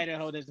saying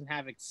Idaho doesn't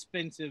have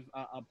expensive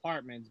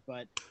apartments,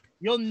 but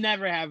you'll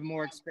never have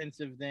more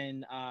expensive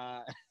than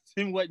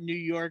what New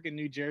York and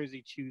New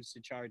Jersey choose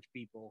to charge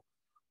people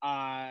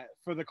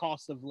for the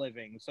cost of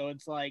living. So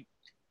it's like,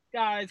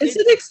 guys, is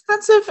it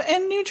expensive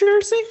in New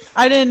Jersey?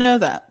 I didn't know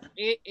that.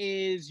 It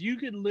is. You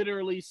could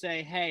literally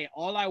say, hey,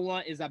 all I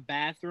want is a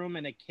bathroom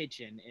and a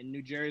kitchen. In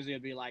New Jersey,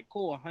 it'd be like,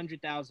 cool,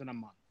 $100,000 a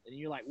month. And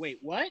you're like, wait,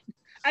 what?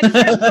 I just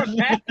asked for a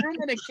bathroom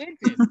and a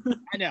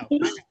kitchen. I know.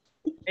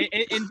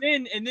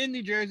 And then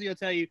New Jersey will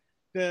tell you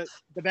the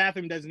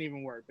bathroom doesn't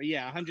even work. But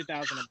yeah,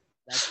 $100,000.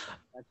 That's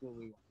what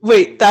we want.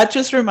 Wait, that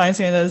just reminds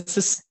me, and this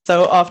is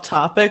so off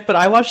topic, but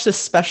I watched this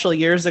special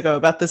years ago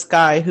about this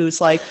guy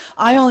who's like,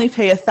 I only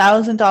pay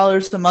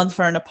 $1,000 a month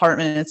for an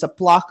apartment, and it's a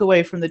block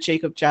away from the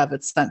Jacob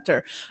Javits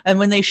Center. And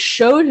when they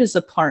showed his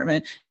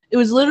apartment, it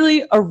was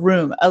literally a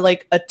room,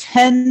 like a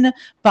 10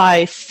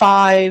 by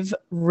 5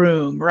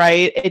 room,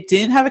 right? It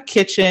didn't have a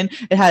kitchen.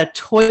 It had a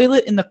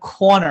toilet in the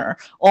corner.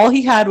 All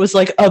he had was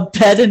like a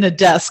bed and a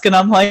desk. And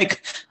I'm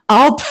like,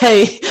 I'll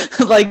pay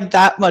like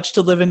that much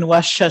to live in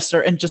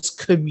Westchester and just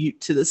commute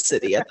to the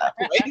city at that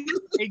point.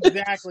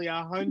 Exactly,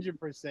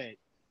 100%.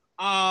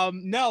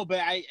 No,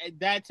 but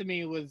that to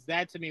me was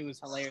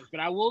hilarious. But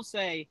I will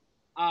say,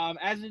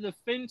 as a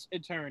defense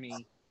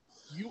attorney,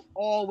 you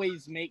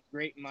always make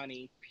great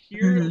money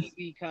purely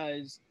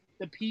because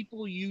the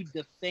people you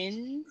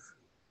defend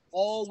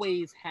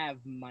always have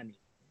money.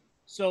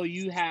 So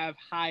you have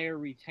higher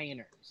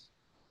retainers.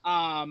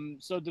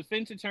 So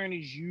defense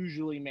attorneys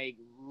usually make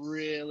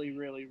really,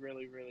 really,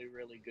 really, really,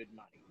 really good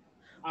money.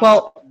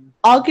 Well,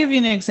 I'll give you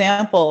an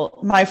example.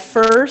 My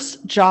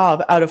first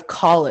job out of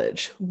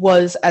college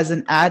was as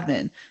an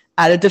admin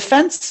at a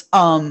defense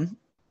law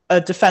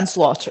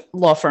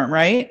firm,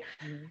 right?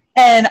 Mm-hmm.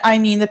 And I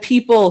mean,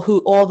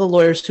 all the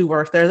lawyers who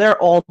work there, they're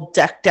all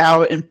decked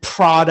out in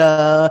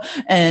Prada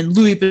and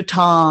Louis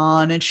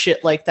Vuitton and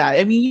shit like that.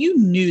 I mean, you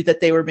knew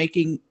that they were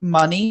making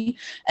money.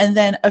 And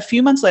then a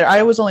few months later,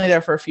 I was only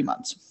there for a few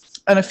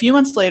months. And a few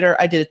months later,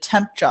 I did a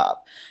temp job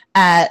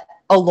at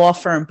a law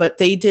firm, but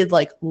they did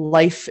like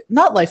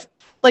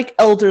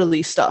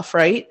elderly stuff,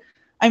 right?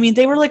 I mean,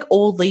 they were like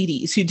old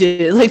ladies who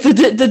did like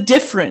the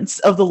difference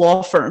of the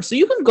law firm. So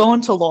you can go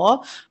into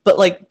law, but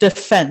like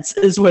defense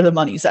is where the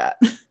money's at.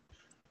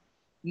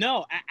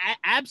 No,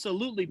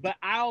 absolutely. But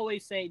I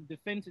always say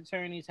defense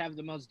attorneys have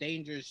the most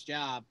dangerous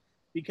job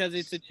because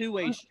it's a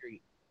two-way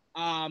street.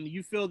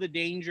 You feel the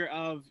danger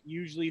of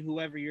usually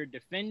whoever you're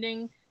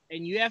defending,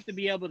 and you have to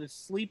be able to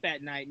sleep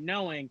at night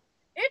knowing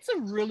it's a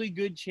really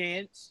good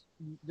chance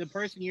the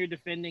person you're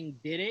defending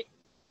did it,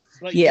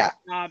 but your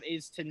job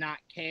is to not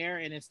care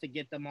and it's to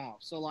get them off.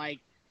 So like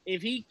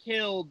if he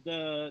killed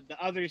the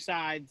other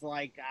side's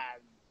like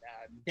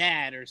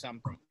dad or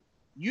something,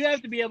 you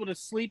have to be able to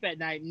sleep at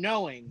night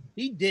knowing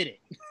he did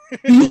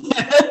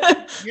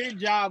it. Your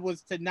job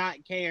was to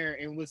not care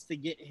and was to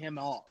get him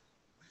off.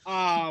 So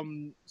I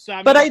mean,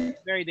 it's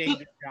a very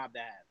dangerous job to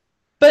have.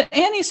 But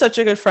Annie's such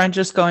a good friend,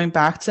 just going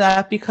back to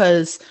that,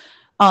 because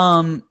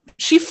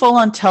she full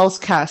on tells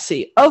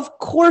Cassie, of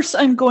course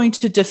I'm going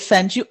to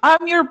defend you.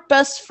 I'm your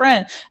best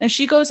friend. And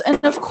she goes,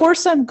 and of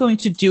course I'm going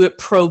to do it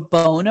pro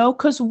bono,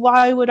 because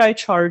why would I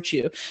charge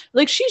you?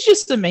 Like, she's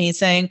just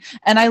amazing.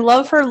 And I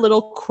love her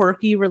little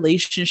quirky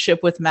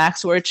relationship with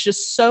Max, where it's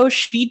just so,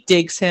 she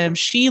digs him,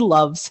 she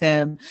loves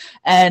him,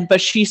 but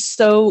she's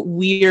so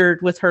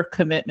weird with her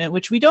commitment,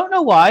 which we don't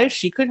know why.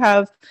 She could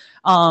have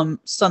some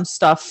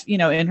stuff,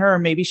 in her, or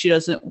maybe she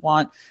doesn't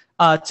want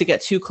to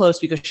get too close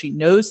because she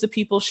knows the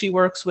people she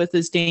works with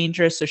is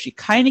dangerous, so she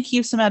kind of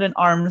keeps them at an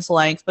arm's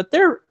length, but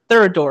they're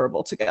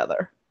adorable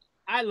together.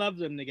 I love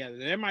them together.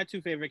 They're my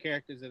two favorite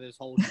characters of this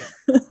whole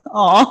show.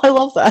 Oh, I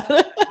love that.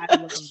 I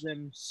love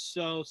them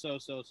so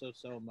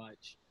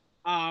much.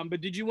 But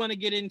did you want to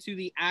get into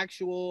the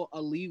actual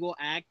illegal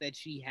act that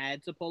she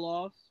had to pull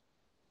off?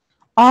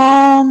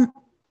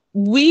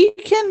 We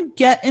can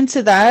get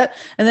into that,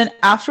 and then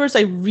afterwards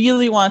I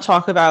really want to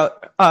talk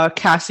about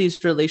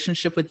Cassie's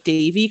relationship with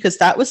Davy, because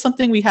that was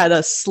something we had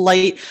a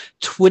slight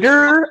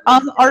Twitter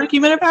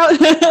argument about.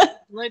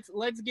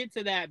 Let's get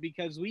to that,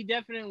 because we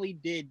definitely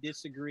did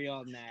disagree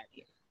on that.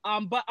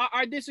 But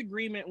our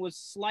disagreement was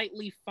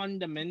slightly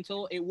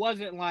fundamental. It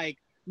wasn't like,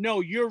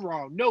 no, you're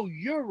wrong. No,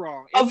 you're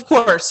wrong. Of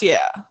course,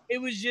 yeah.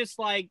 It was just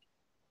like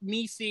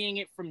me seeing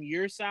it from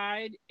your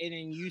side and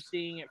then you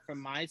seeing it from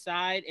my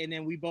side, and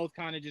then we both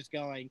kind of just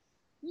going,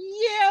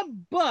 yeah,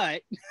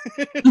 but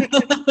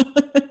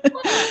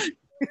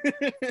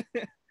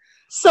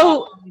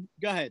so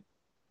go ahead.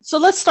 So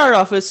let's start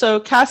off with, so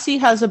Cassie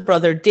has a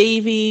brother,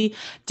 Davy.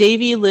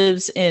 Davy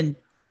lives in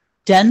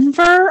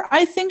Denver,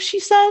 I think she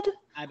said.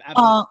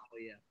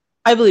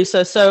 I believe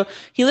so. So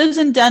he lives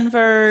in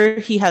Denver.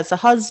 He has a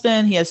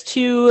husband. He has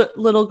two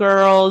little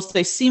girls.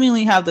 They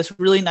seemingly have this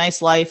really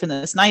nice life in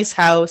this nice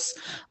house.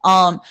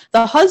 The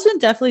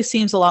husband definitely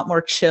seems a lot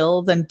more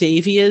chill than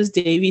Davy is.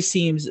 Davy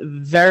seems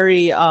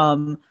very,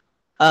 again,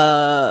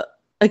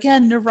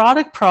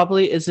 neurotic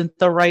probably isn't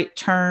the right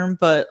term,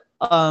 but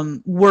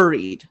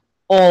worried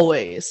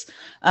always.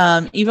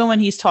 Even when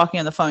he's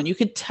talking on the phone, you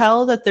could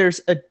tell that there's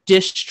a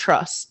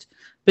distrust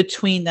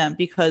between them,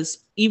 because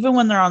even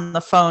when they're on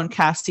the phone,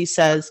 Cassie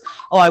says,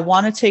 oh, I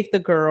want to take the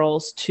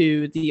girls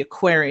to the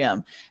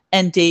aquarium.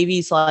 And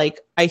Davy's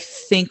like, I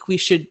think we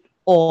should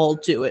all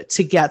do it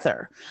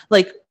together.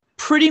 Like,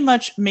 pretty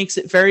much makes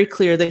it very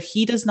clear that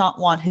he does not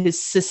want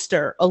his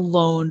sister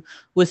alone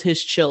with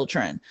his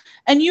children.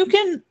 And you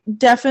can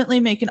definitely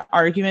make an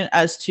argument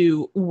as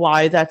to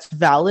why that's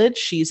valid.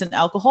 She's an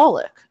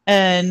alcoholic,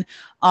 and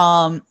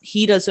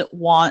he doesn't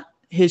want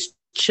his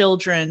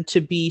children to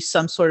be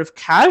some sort of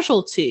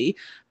casualty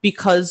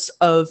because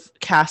of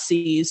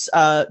Cassie's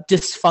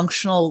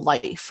dysfunctional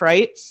life,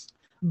 right?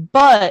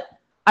 But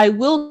I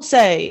will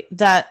say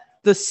that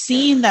the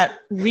scene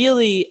that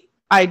really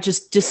I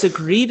just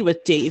disagreed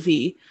with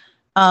Davy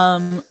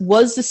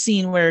was the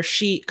scene where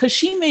because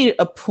she made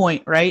a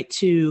point, right,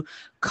 to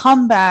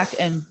come back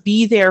and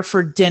be there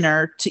for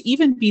dinner, to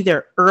even be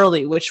there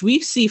early, which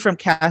we see from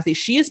Kathy.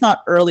 She is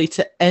not early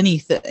to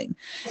anything.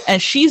 And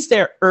she's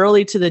there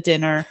early to the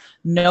dinner.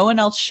 No one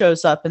else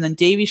shows up. And then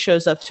Davy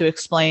shows up to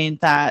explain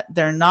that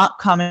they're not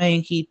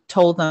coming. He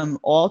told them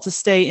all to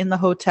stay in the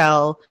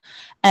hotel,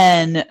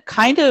 and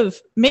kind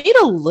of made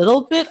a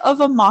little bit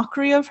of a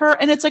mockery of her.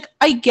 And it's like,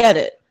 I get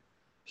it.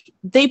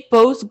 They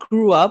both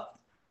grew up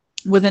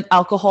with an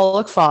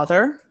alcoholic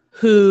father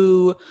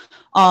who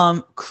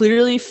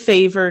clearly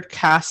favored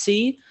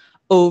Cassie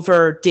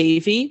over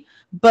Davy,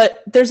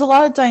 but there's a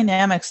lot of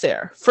dynamics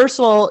there. First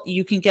of all,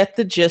 you can get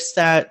the gist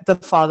that the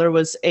father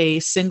was a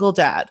single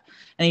dad,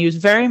 and he was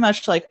very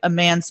much like a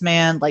man's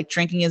man, like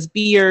drinking his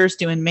beers,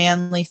 doing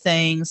manly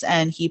things,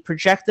 and he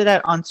projected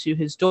it onto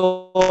his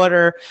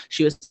daughter.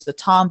 She was the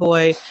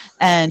tomboy,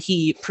 and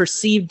he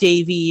perceived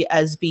Davy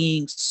as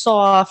being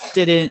soft,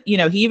 he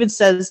even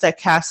says that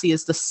Cassie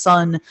is the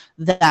son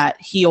that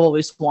he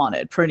always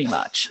wanted, pretty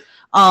much.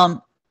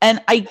 And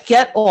I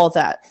get all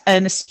that.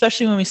 And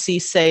especially when we see,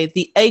 say,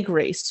 the egg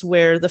race,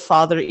 where the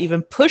father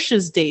even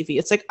pushes Davy.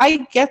 It's like,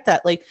 I get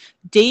that. Like,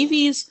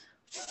 Davy's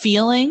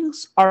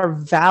feelings are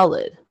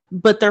valid,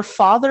 but their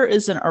father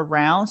isn't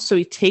around, so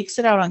he takes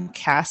it out on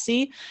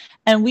Cassie.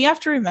 And we have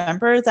to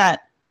remember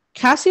that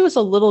Cassie was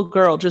a little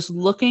girl just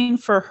looking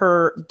for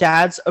her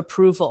dad's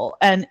approval.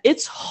 And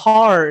it's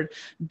hard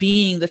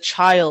being the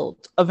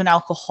child of an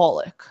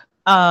alcoholic.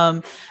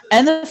 And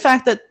the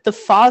fact that the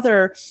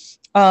father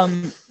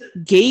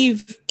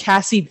gave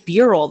Cassie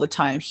beer all the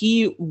time.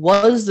 He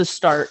was the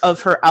start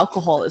of her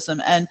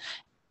alcoholism. And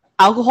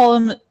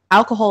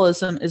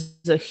alcoholism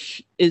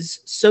is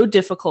so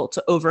difficult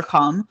to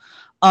overcome.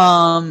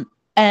 And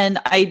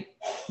I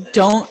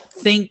don't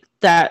think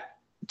that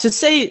to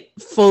say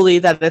fully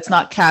that it's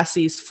not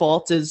Cassie's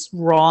fault is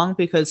wrong,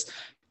 because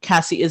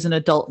Cassie is an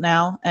adult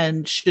now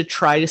and should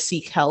try to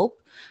seek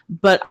help.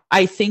 But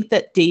I think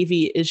that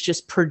Davy is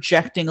just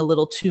projecting a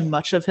little too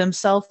much of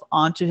himself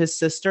onto his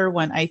sister,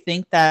 when I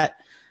think that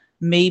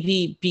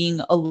maybe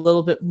being a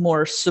little bit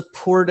more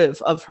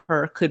supportive of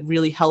her could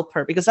really help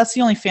her, because that's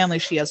the only family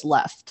she has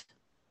left.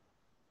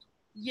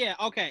 Yeah.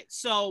 Okay.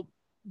 So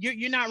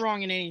you're not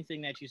wrong in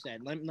anything that you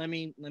said. Let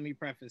me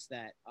preface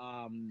that.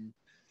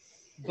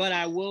 But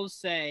I will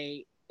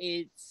say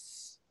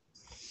it's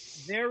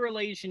their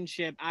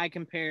relationship. I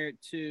compare it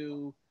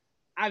to,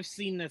 I've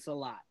seen this a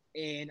lot,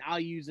 and I'll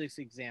use this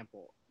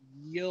example.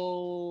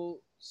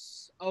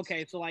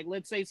 Okay, so like,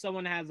 let's say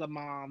someone has a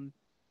mom,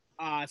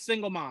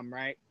 single mom,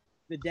 right?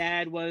 The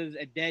dad was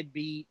a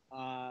deadbeat.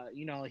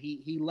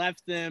 He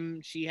left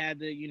them. She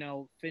had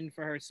to, fend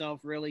for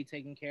herself, really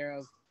taking care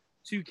of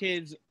 2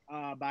 kids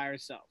by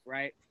herself,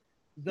 right?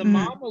 The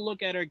mom will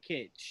look at her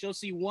kids. She'll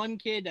see one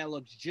kid that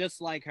looks just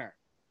like her.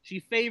 She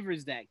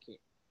favors that kid.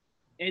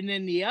 And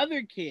then the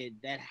other kid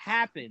that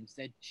happens,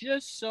 that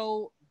just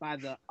so by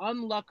the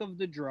unluck of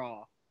the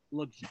draw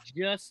looks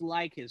just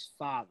like his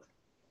father,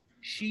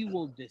 she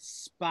will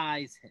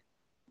despise him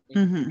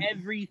and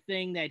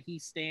everything that he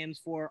stands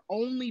for,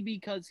 only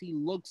because he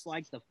looks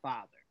like the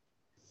father.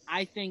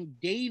 I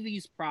think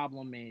Davy's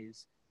problem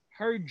is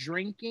her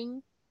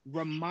drinking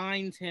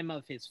reminds him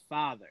of his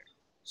father.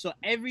 So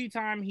every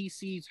time he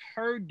sees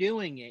her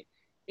doing it,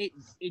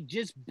 it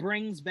just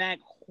brings back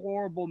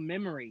horrible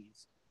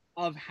memories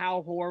of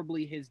how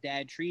horribly his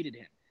dad treated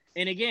him.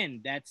 And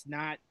again, that's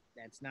not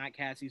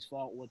Cassie's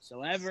fault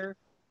whatsoever.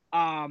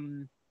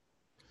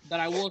 But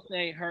I will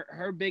say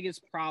her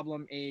biggest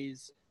problem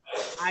is,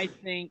 I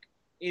think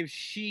if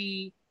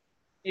she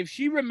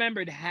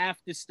remembered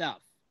half the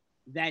stuff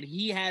that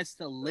he has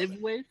to live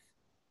with,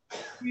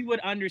 she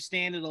would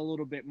understand it a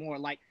little bit more.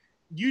 Like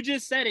you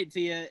just said it,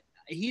 Tia,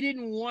 he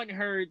didn't want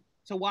her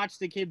to watch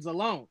the kids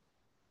alone.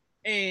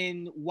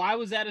 And why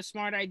was that a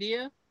smart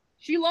idea?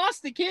 She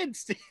lost the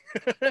kids.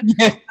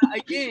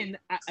 Again,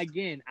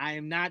 I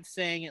am not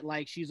saying it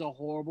like she's a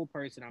horrible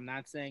person. I'm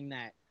not saying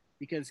that,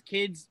 because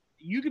kids,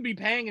 you could be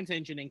paying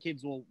attention and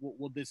kids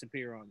will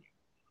disappear on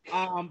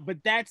you.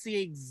 But that's the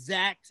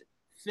exact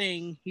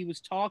thing he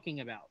was talking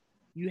about.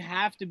 You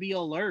have to be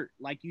alert.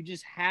 Like you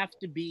just have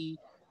to be,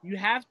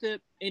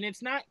 and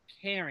it's not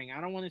caring.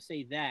 I don't want to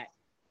say that.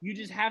 You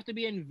just have to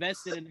be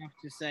invested enough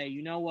to say,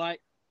 you know what?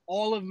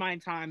 All of my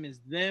time is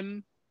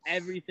them.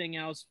 Everything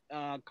else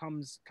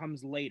comes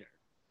later.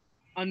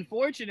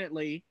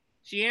 Unfortunately,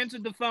 she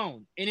answered the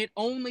phone, and it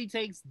only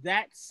takes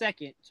that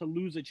second to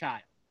lose a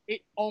child.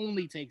 It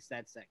only takes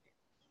that second.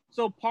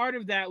 So part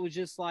of that was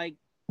just like,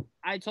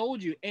 I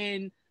told you.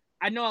 And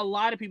I know I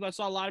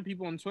saw a lot of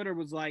people on Twitter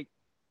was like,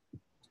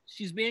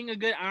 she's being a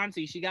good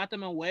auntie. She got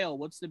them a whale.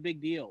 What's the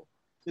big deal?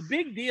 The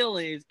big deal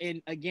is,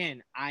 and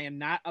again, I am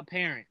not a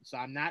parent, so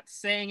I'm not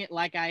saying it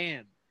like I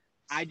am.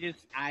 I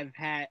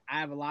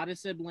have a lot of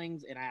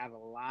siblings, and I have a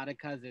lot of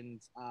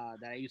cousins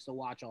that I used to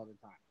watch all the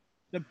time.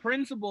 The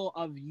principle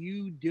of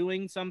you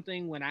doing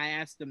something when I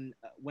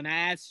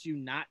asked you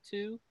not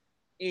to,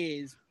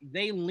 is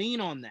they lean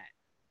on that,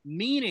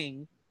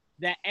 meaning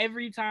that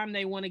every time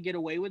they want to get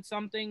away with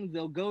something,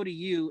 they'll go to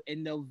you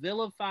and they'll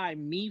vilify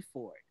me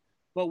for it.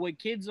 But what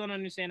kids don't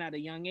understand at a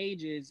young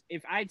age is,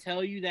 if I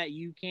tell you that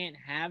you can't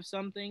have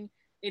something,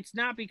 it's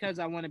not because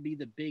I want to be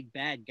the big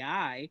bad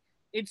guy.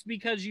 It's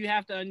because you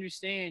have to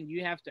understand,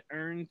 you have to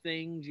earn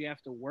things, you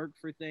have to work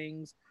for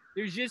things.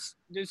 There's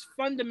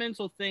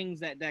fundamental things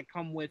that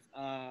come with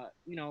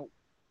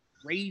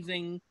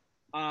raising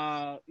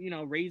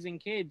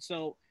kids.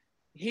 So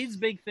his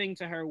big thing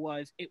to her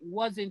was, it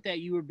wasn't that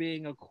you were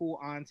being a cool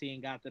auntie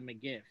and got them a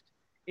gift.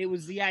 It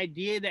was the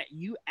idea that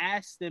you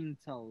asked them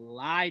to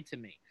lie to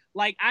me.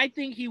 Like, I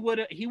think he would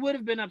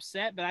have been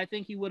upset, but I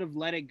think he would have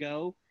let it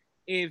go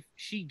if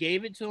she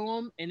gave it to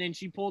him and then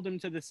she pulled him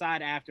to the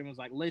side after and was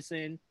like,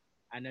 listen,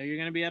 I know you're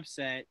going to be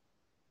upset.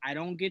 I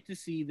don't get to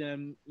see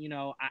them.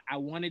 I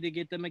wanted to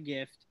get them a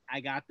gift. I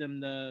got them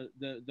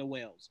the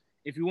whales.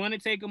 If you want to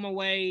take them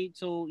away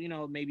till,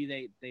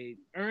 maybe they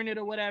earn it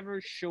or whatever,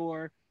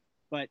 sure.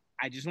 But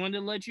I just wanted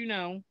to let you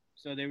know.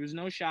 So there was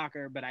no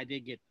shocker, but I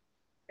did get them.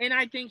 And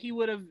I think they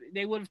would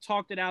have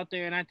talked it out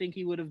there, and I think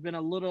he would have been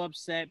a little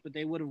upset, but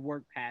they would have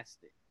worked past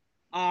it.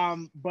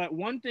 But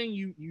one thing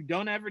you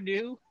don't ever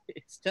do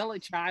is tell a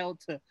child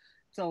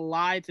to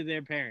lie to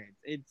their parents.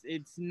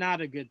 It's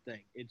not a good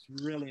thing. It's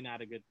really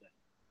not a good thing.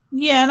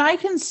 Yeah, and I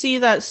can see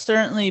that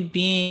certainly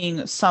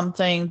being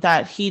something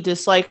that he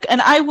disliked. And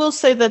I will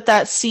say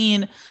that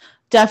scene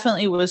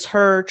definitely was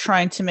her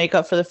trying to make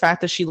up for the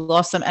fact that she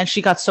lost them, and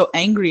she got so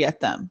angry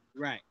at them.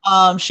 Right.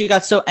 She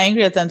got so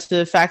angry at them to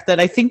the fact that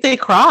I think they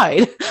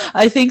cried.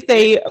 I think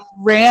they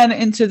ran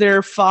into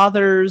their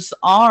father's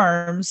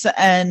arms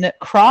and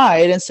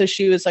cried. And so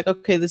she was like,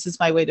 okay, this is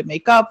my way to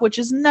make up, which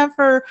is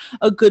never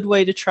a good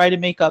way to try to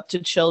make up to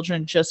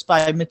children just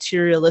by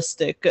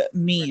materialistic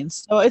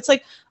means. So it's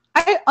like,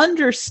 I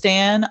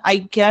understand. I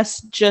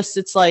guess just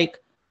it's like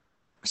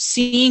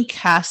seeing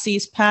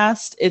Cassie's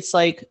past, it's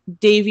like,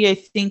 Davy, I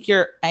think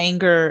your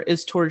anger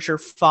is towards your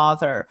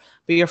father,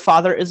 but your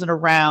father isn't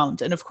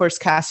around. And of course,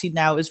 Cassie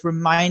now is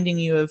reminding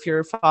you of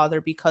your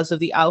father because of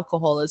the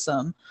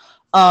alcoholism,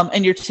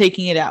 and you're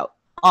taking it out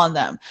on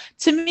them.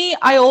 To me,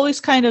 I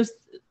always kind of,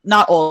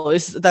 not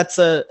always, that's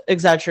a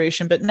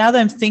exaggeration, but now that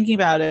I'm thinking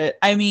about it,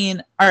 I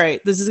mean, all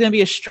right, this is going to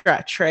be a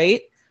stretch,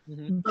 right?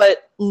 Mm-hmm.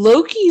 But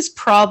Loki's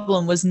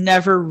problem was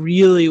never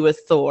really with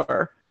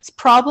Thor. His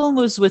problem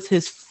was with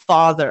his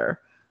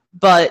father,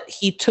 but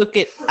he took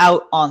it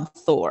out on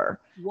Thor.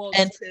 Well,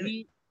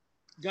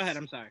 go ahead.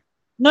 I'm sorry.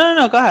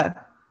 No, go ahead.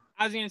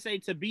 I was going to say,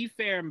 to be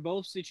fair, in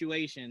both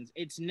situations,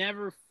 it's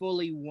never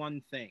fully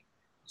one thing.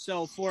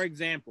 So, for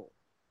example,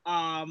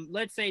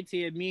 let's say,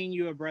 Tia, me and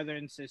you are brother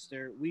and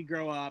sister. We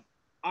grow up.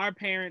 Our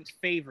parents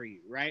favor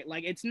you, right?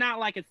 Like, it's not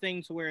like a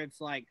thing to where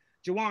it's like,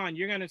 Juwan,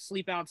 you're going to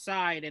sleep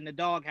outside in the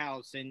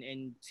doghouse,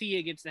 and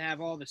Tia gets to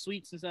have all the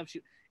sweets and stuff.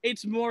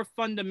 It's more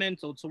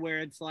fundamental to where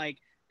it's like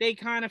they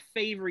kind of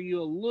favor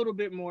you a little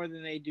bit more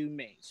than they do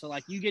me. So,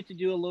 like, you get to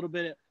do a little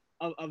bit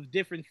of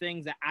different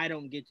things that I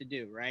don't get to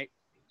do, right?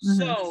 Mm-hmm.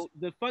 So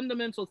the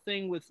fundamental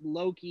thing with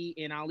Loki,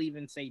 and I'll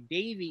even say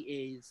Davy,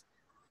 is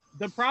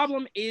the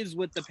problem is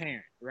with the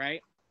parent,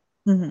 right?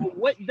 Mm-hmm. But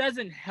what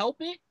doesn't help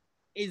it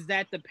is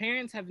that the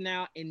parents have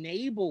now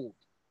enabled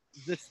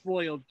the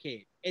spoiled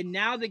kid. And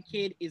now the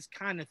kid is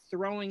kind of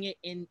throwing it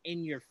in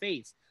your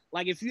face.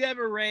 Like, if you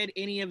ever read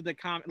any of the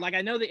comics, like,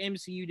 I know the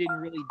MCU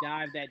didn't really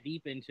dive that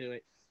deep into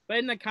it, but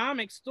in the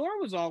comics, Thor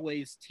was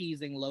always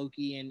teasing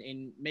Loki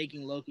and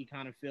making Loki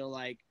kind of feel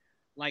like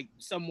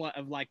somewhat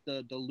of like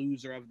the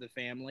loser of the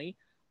family.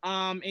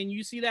 And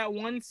you see that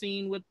one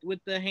scene with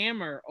the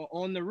hammer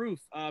on the roof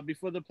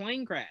before the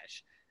plane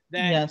crash,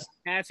 that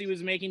Cassie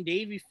was making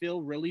Davy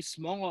feel really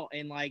small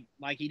and like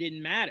he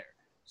didn't matter.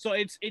 So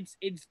it's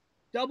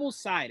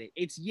double-sided.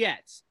 It's,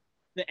 yes,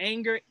 the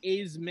anger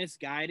is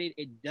misguided.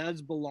 It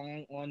does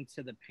belong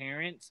onto the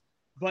parents,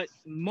 but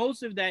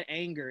most of that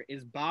anger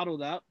is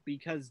bottled up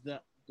because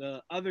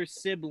the other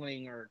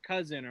sibling or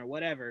cousin or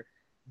whatever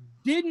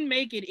didn't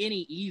make it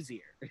any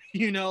easier.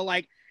 You know,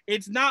 like,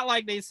 it's not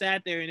like they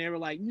sat there and they were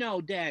like,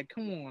 no, Dad,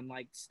 come on,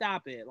 like,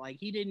 stop it. Like,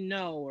 he didn't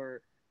know,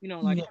 or, you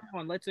know, like, come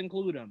on, let's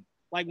include him.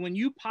 Like, when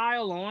you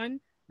pile on,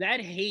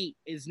 that hate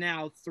is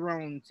now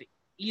thrown to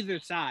either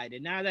side.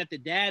 And now that the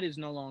dad is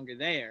no longer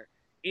there,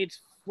 it's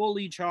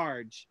fully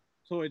charged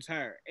towards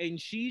her. And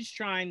she's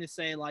trying to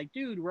say, like,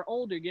 dude, we're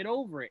older, get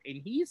over it. And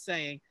he's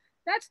saying,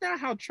 that's not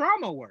how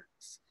trauma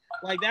works.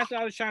 Like, that's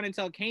what I was trying to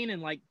tell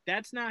Kanan. Like,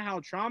 that's not how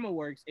trauma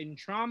works. And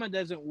trauma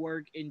doesn't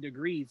work in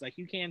degrees. Like,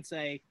 you can't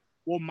say,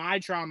 well, my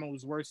trauma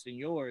was worse than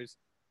yours.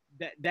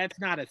 That's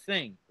not a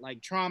thing.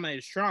 Like, trauma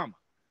is trauma.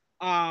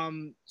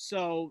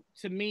 So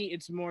to me,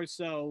 it's more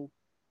so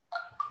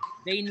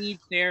they need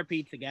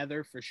therapy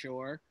together for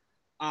sure,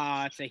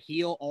 to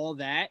heal all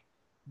that.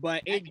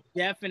 But it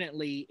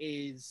definitely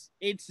is,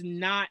 it's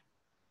not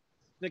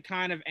the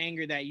kind of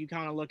anger that you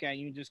kind of look at and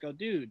you just go,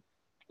 dude,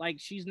 like,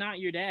 she's not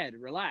your dad,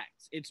 relax.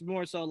 It's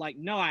more so like,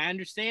 no, I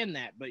understand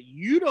that, but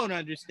you don't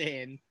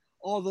understand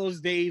all those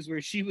days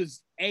where she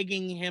was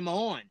egging him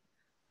on,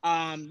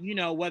 you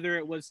know, whether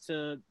it was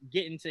to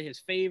get into his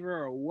favor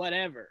or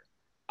whatever.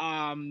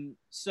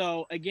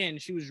 So again,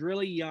 she was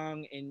really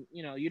young, and,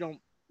 you know, you don't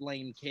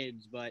blame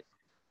kids, but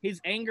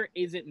his anger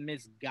isn't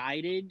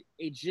misguided.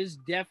 It's just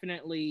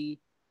definitely,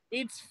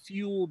 it's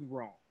fueled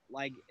wrong.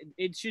 Like,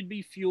 it should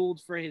be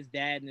fueled for his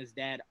dad and his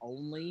dad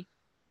only.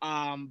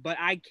 But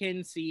I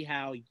can see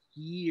how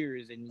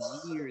years and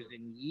years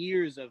and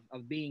years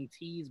of being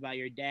teased by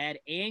your dad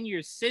and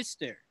your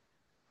sister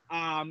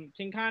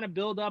can kind of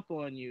build up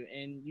on you,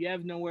 and you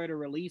have nowhere to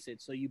release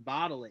it. So you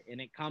bottle it, and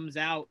it comes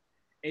out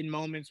in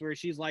moments where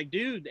she's like,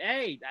 dude,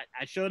 hey,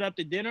 I showed up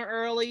to dinner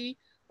early.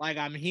 Like,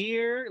 I'm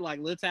here. Like,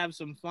 let's have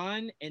some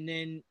fun. And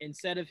then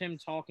instead of him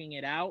talking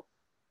it out,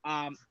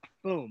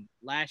 boom,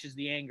 lashes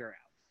the anger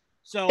out.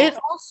 So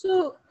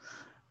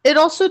it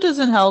also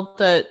doesn't help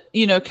that,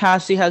 you know,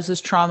 Cassie has this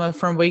trauma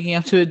from waking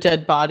up to a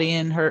dead body,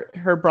 and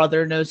her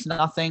brother knows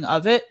nothing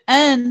of it.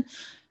 And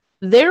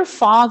their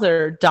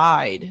father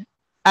died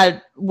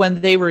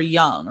when they were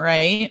young,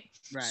 right?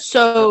 Right.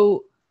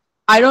 So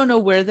I don't know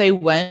where they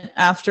went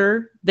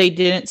after. They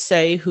didn't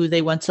say who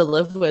they went to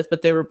live with,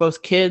 but they were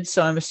both kids,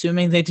 so I'm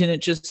assuming they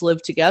didn't just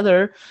live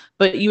together.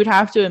 But you would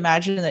have to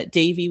imagine that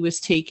Davy was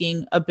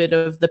taking a bit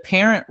of the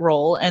parent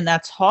role, and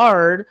that's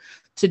hard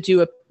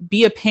to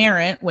be a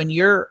parent when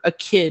you're a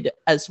kid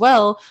as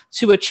well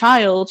to a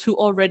child who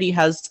already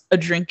has a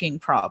drinking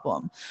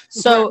problem.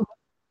 So,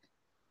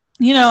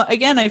 you know,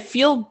 again, I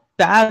feel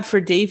bad for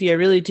Davy. I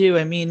really do.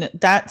 I mean,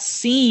 that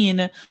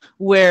scene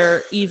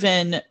where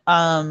even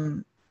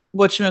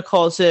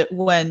whatchamacallit,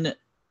 when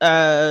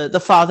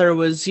the father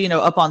was,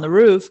 up on the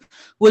roof,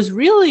 was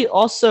really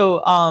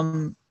also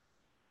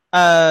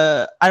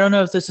I don't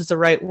know if this is the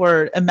right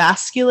word,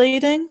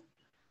 emasculating.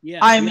 Yeah.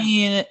 I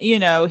mean,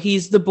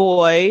 he's the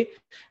boy,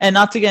 and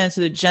not to get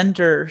into the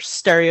gender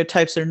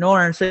stereotypes or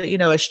norms, but,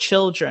 as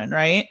children,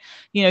 right?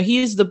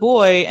 He's the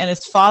boy, and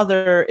his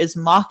father is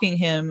mocking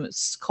him,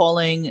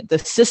 calling the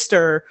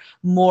sister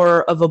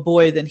more of a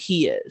boy than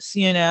he is,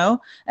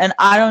 And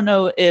I don't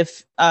know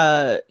if,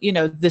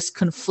 this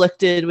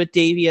conflicted with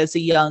Davy as a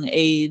young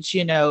age,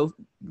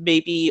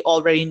 maybe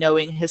already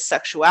knowing his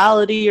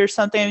sexuality or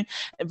something,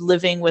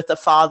 living with a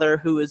father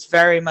who is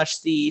very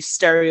much the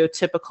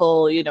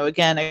stereotypical,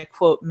 again, I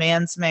quote,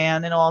 man's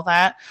man and all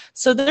that.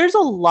 So there's a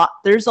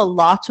lot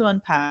to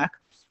unpack.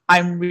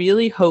 I'm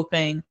really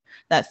hoping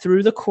that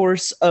through the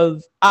course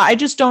of, I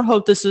just don't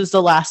hope this is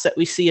the last that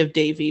we see of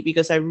Davy,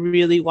 because I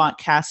really want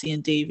Cassie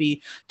and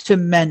Davy to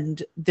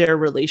mend their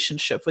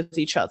relationship with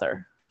each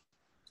other.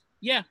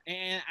 Yeah,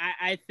 and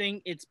I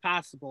think it's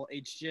possible.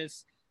 It's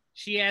just,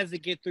 she has to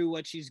get through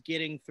what she's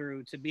getting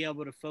through to be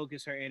able to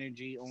focus her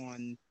energy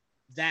on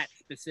that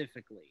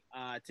specifically,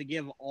 to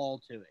give all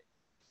to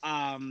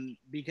it.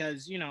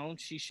 Because,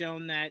 she's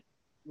shown that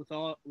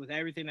with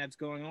everything that's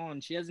going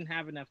on, she doesn't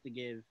have enough to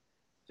give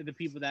to the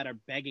people that are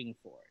begging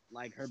for it,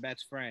 like her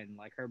best friend,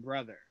 like her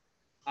brother,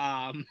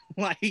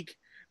 like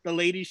the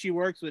lady she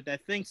works with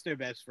that thinks they're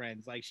best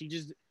friends. Like she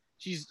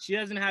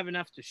doesn't have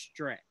enough to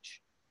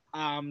stretch.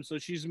 So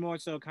she's more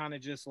so kind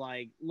of just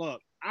like,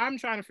 look, I'm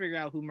trying to figure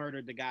out who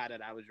murdered the guy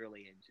that I was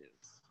really into.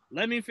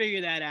 Let me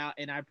figure that out,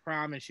 and I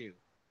promise you,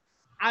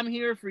 I'm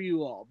here for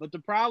you all. But the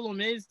problem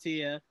is,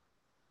 Tia,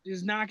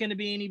 there's not going to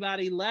be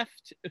anybody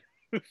left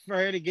for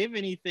her to give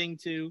anything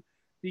to,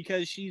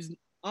 because she's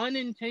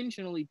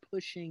unintentionally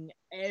pushing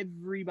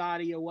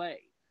everybody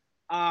away.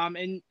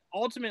 And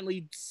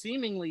ultimately,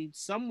 seemingly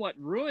somewhat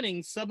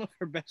ruining some of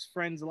her best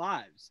friends'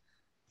 lives.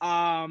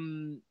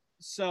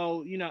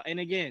 So, and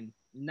again,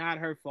 not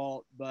her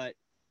fault, but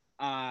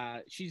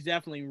she's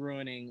definitely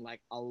ruining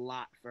like a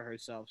lot for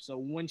herself. So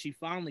when she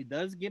finally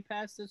does get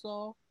past this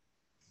all,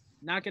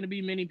 not going to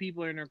be many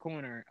people in her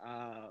corner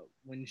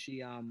when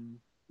she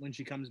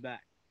comes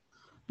back.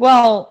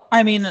 Well,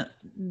 I mean,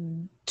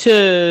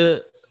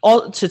 to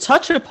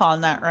touch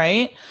upon that,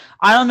 right?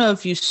 I don't know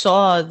if you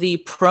saw the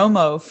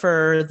promo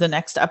for the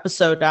next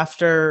episode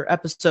after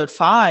episode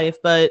 5,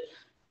 but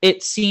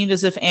it seemed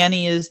as if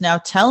Annie is now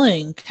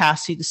telling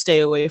Cassie to stay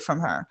away from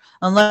her,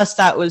 unless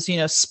that was,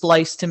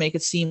 spliced to make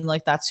it seem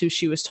like that's who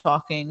she was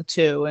talking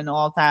to and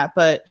all that.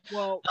 But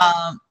well,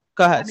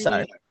 go ahead.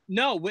 Sorry.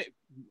 No,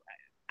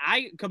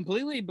 I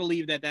completely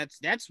believe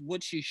that's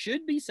what she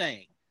should be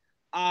saying.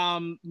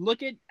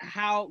 Look at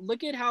how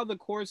the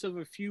course of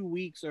a few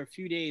weeks or a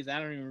few days, I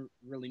don't even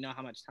really know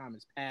how much time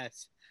has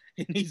passed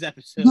in these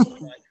episodes,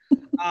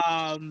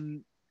 but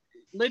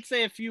let's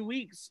say a few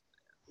weeks.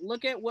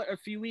 Look at what a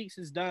few weeks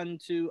has done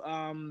to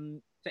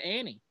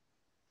Annie.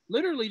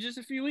 Literally just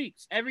a few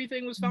weeks.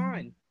 Everything was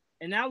fine.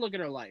 And now look at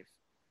her life.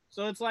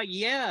 So it's like,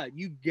 yeah,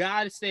 you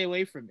gotta stay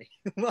away from me.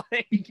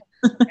 like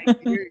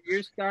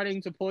you're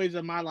starting to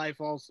poison my life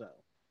also.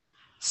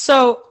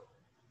 So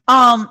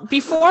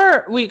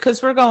before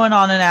because we're going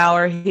on an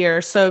hour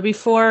here, so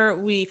before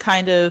we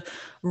kind of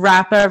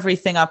wrap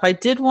everything up, I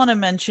did want to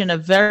mention a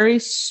very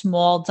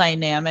small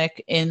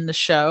dynamic in the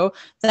show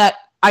that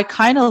I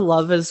kind of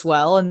love as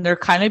well, and they're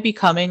kind of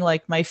becoming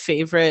like my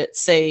favorite,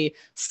 say,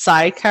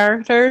 side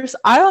characters.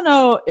 I don't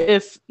know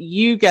if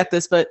you get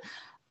this,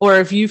 or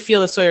if you feel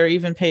this way or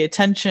even pay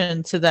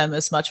attention to them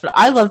as much, but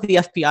I love the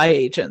FBI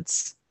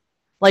agents.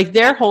 Like,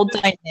 their whole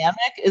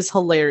dynamic is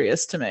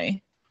hilarious to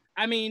me.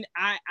 I mean,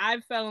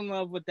 I fell in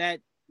love with that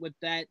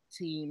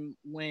team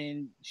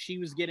when she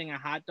was getting a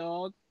hot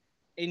dog,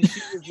 and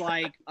she was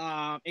like,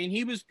 and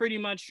he was pretty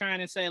much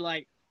trying to say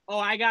like, oh,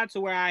 I got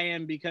to where I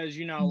am because,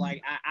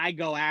 like I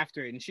go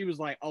after it. And she was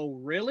like, oh,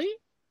 really?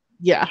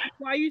 Yeah. That's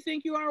why you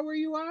think you are where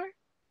you are?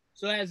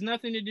 So it has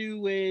nothing to do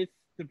with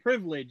the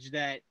privilege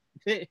that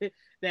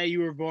that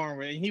you were born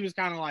with. And he was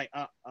kind of like,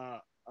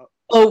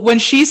 Oh, when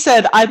she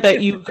said,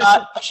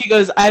 she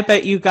goes, I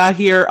bet you got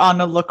here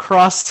on a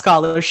lacrosse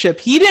scholarship.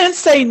 He didn't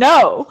say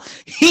no.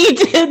 He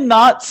did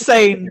not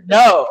say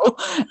no.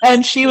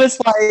 And she was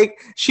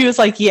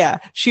like, yeah.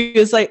 She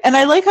was like, and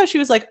I like how she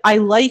was like, I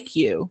like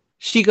you.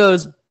 She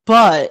goes,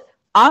 but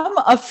I'm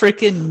a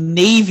freaking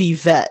Navy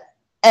vet.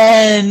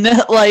 And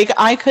like,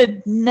 I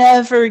could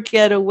never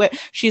get away.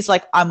 She's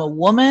like, I'm a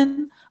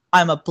woman.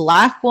 I'm a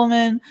Black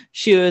woman.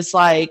 She was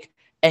like,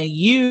 and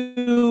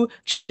you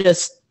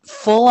just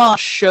full on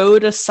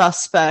showed a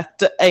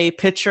suspect a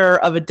picture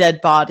of a dead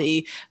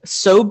body,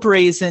 so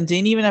brazen,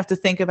 didn't even have to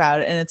think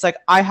about it. And it's like,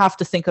 I have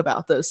to think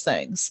about those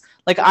things.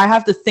 Like, I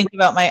have to think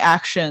about my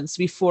actions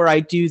before I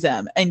do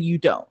them. And you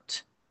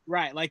don't.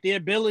 Right. Like, the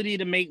ability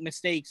to make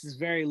mistakes is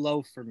very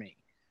low for me.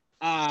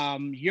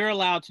 You're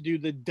allowed to do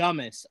the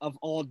dumbest of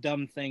all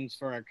dumb things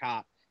for a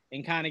cop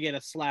and kind of get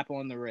a slap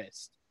on the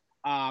wrist.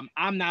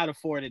 I'm not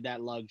afforded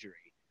that luxury.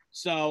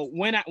 So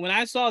when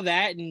I saw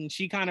that and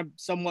she kind of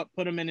somewhat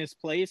put him in his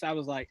place, I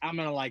was like, I'm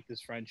gonna like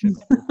this friendship.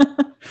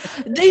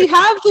 They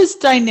have this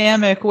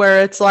dynamic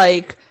where it's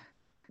like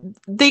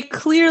they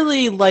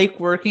clearly like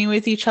working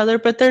with each other,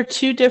 but they're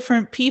two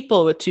different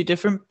people with two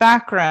different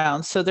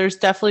backgrounds. So there's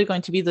definitely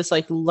going to be this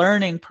like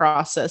learning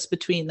process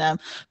between them.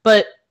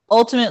 But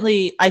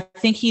ultimately, I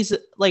think he's a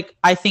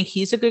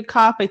good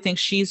cop. I think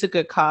she's a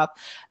good cop.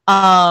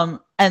 And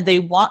they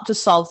want to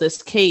solve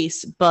this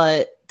case,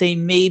 but they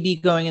may be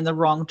going in the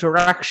wrong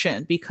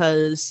direction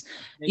because,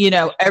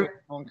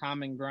 on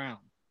common ground.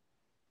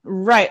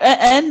 Right.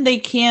 And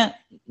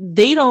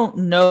they don't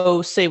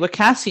know, say, what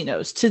Cassie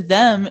knows. To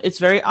them, it's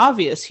very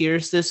obvious.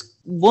 Here's this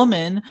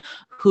woman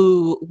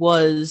who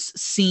was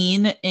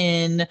seen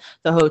in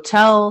the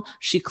hotel.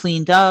 She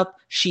cleaned up.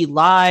 She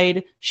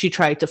lied. She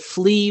tried to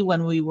flee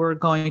when we were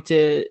going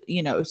to,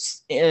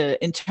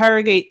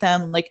 interrogate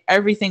them. Like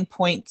everything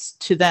points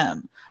to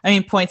them.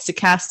 Points to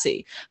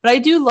Cassie. But I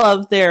do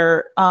love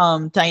their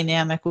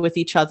dynamic with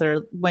each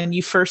other. When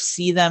you first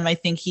see them, I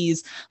think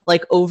he's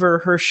like over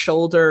her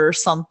shoulder or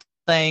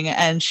something.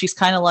 And she's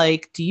kind of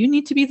like, do you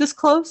need to be this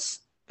close?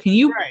 Can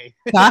you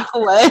back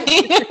away?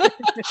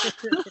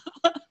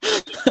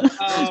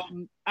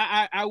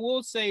 I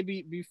will say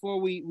before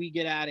we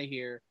get out of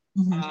here,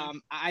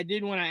 I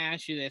did want to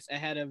ask you this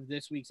ahead of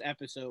this week's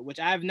episode, which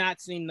I have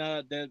not seen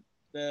the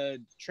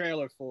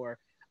trailer for.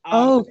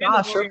 Oh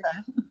gosh, okay.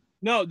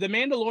 No, The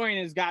Mandalorian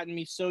has gotten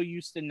me so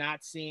used to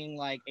not seeing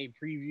like a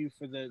preview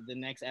for the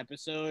next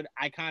episode.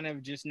 I kind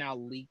of just now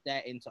leak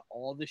that into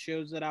all the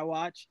shows that I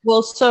watch.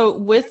 Well, so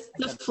with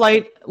the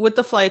flight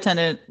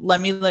attendant,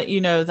 let me let you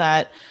know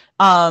that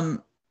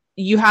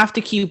you have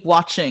to keep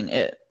watching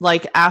it.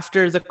 Like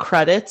after the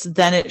credits,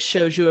 then it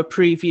shows you a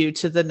preview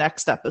to the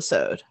next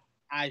episode.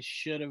 I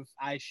should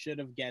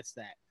have guessed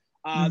that.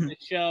 The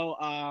show,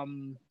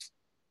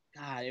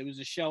 it was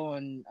a show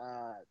on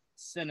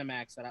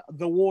Cinemax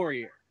The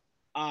Warrior.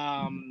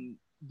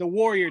 The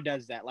Warrior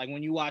does that. Like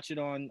when you watch it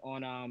on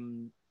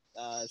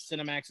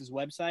Cinemax's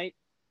website,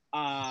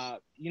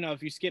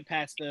 if you skip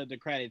past the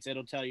credits,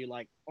 it'll tell you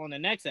like on the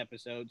next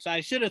episode. So I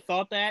should have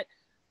thought that,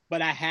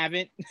 but I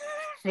haven't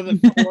for the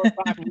 4 or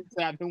 5 weeks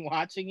that I've been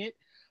watching it.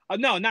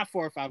 No, not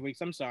 4 or 5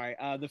 weeks. I'm sorry.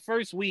 The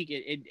first week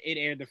it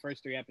aired the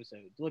first 3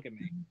 episodes. Look at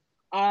me.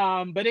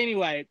 But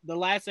anyway, the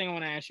last thing I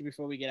want to ask you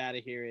before we get out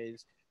of here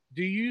is,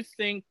 do you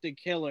think the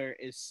killer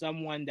is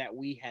someone that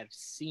we have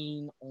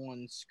seen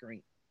on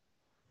screen?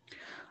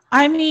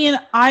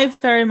 I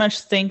very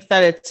much think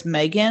that it's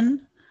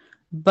Megan,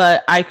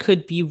 but I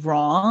could be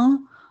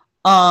wrong.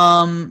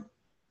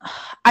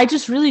 I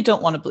just really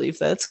don't want to believe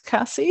that it's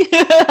Cassie.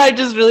 I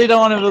just really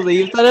don't want to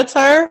believe that it's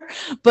her.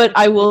 But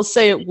I will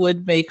say it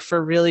would make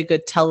for really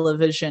good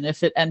television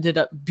if it ended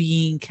up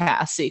being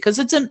Cassie, because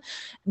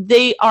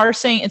they are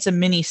saying it's a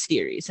mini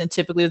series, and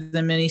typically with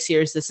the mini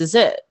series, this is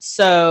it.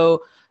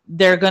 So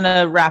they're going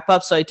to wrap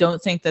up. So I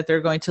don't think that they're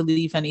going to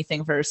leave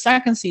anything for a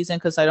second season,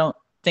 because I don't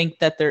think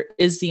that there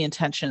is the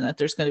intention that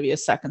there's going to be a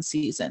second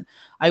season.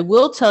 I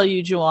will tell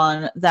you,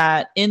 Juwan,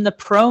 that in the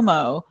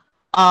promo,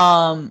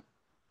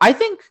 I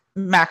think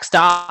Max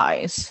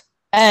dies.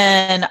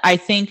 And I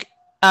think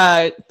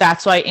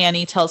that's why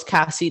Annie tells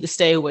Cassie to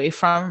stay away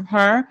from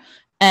her.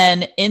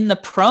 And in the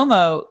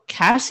promo,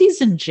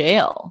 Cassie's in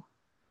jail.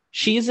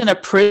 She's in a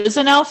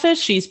prison outfit.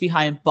 She's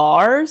behind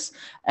bars.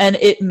 And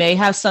it may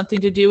have something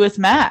to do with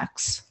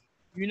Max.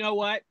 You know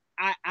what?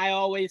 I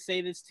always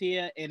say this,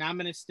 Tia, and I'm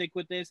going to stick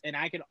with this, and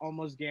I can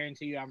almost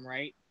guarantee you I'm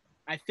right.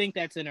 I think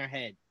that's in her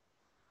head.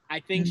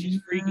 I think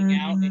she's freaking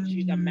out, and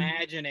she's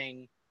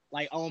imagining,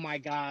 like, oh, my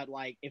God,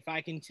 like, if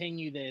I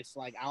continue this,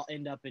 like, I'll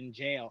end up in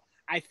jail.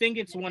 I think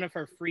it's one of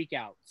her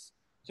freakouts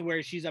to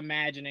where she's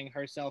imagining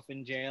herself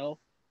in jail.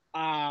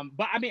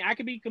 But, I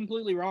could be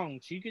completely wrong.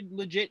 She could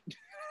legit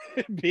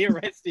be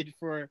arrested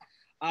for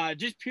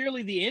just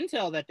purely the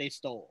intel that they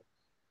stole.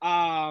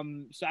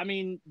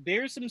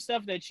 There's some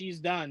stuff that she's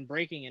done,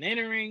 breaking and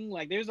entering.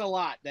 Like, there's a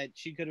lot that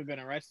she could have been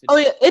arrested for. Oh,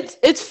 yeah.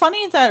 It's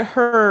funny that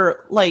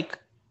her, like,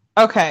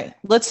 okay,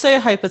 let's say a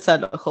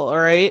hypothetical, all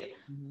right?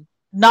 Mm-hmm.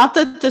 Not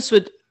that this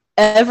would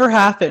ever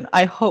happen,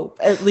 I hope,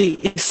 at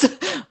least.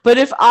 But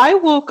if I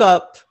woke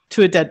up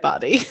to a dead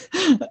body,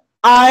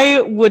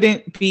 I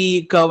wouldn't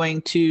be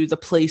going to the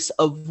place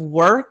of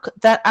work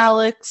that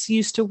Alex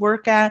used to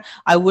work at.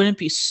 I wouldn't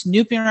be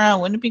snooping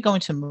around. Wouldn't be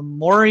going to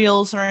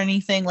memorials or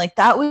anything. Like,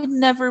 that would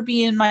never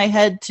be in my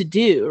head to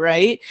do,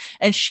 right?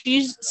 And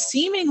she's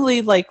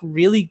seemingly, like,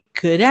 really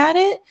good at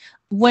it.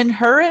 When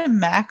her and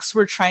Max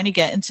were trying to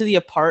get into the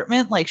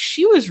apartment, like,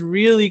 she was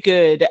really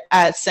good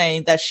at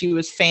saying that she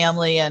was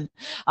family and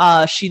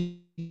she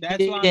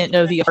didn't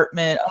know the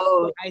apartment.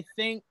 Oh, I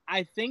think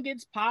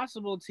it's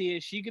possible,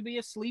 Tia. She could be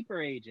a sleeper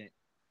agent.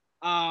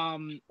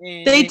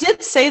 They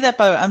did say that,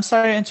 but I'm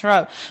sorry to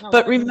interrupt.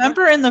 But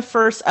remember in the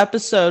first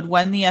episode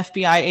when the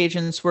FBI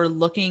agents were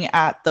looking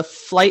at the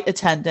flight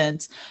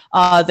attendant,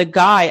 the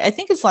guy, I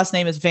think his last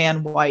name is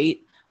Van White,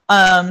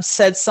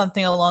 said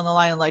something along the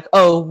line like,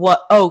 "Oh,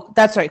 what? Oh,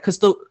 that's right." Because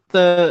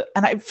the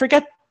and I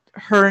forget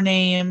her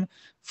name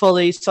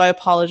fully, so I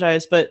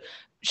apologize, but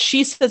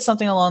she said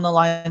something along the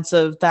lines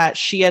of that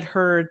she had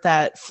heard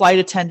that flight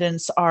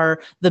attendants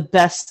are the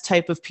best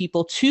type of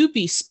people to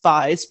be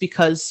spies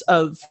because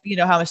of, you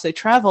know, how much they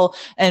travel.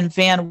 And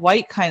Van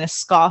White kind of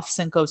scoffs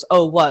and goes,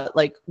 oh, what,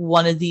 like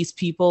one of these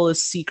people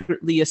is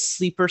secretly a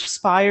sleeper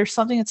spy or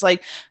something? It's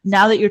like,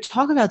 now that you're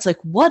talking about it, it's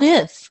like, what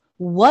if?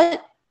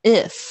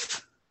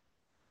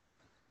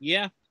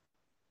 Yeah.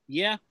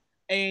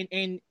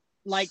 And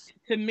like,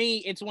 to me,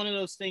 it's one of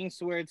those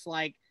things where it's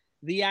like,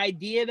 the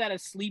idea that a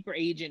sleeper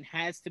agent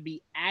has to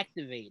be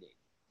activated,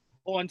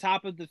 on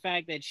top of the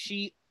fact that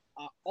she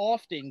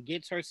often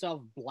gets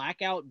herself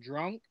blackout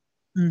drunk,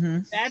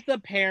 that's a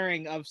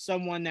pairing of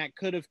someone that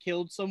could have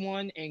killed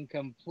someone and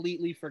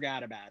completely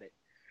forgot about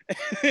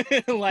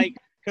it. Like,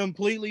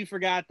 completely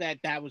forgot that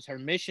that was her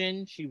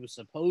mission. She was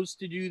supposed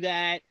to do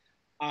that.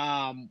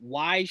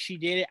 Why she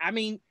did it. I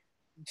mean,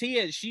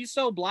 Tia, she's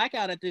so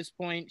blackout at this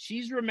point.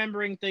 She's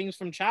remembering things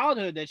from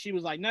childhood that she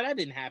was like, no, that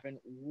didn't happen.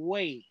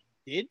 Wait.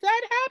 Did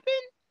that happen?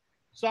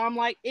 So I'm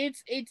like,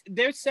 it's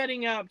they're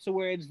setting up to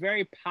where it's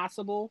very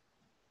possible.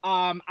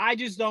 I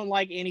just don't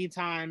like any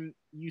time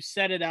you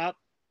set it up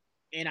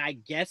and I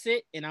guess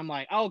it and I'm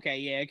like, oh, okay,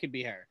 yeah, it could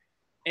be her.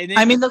 And then,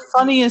 I mean, the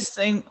funniest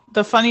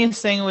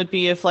thing would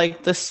be if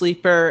like the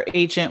sleeper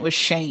agent was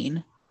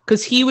Shane,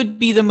 because he would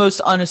be the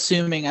most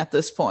unassuming at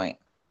this point.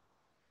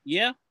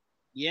 Yeah.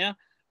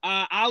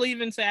 I'll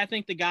even say I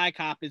think the guy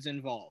cop is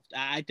involved.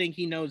 I think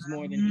he knows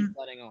more than he's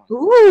letting on.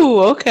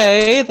 Ooh,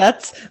 okay.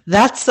 That's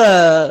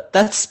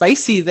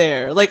spicy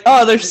there. Like,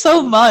 oh, there's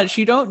so much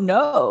you don't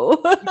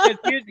know.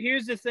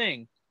 here's the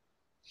thing.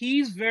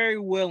 He's very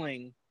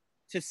willing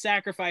to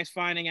sacrifice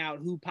finding out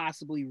who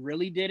possibly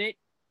really did it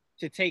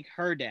to take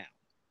her down.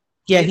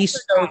 Yeah, he's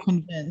so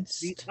convinced.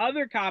 The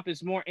other cop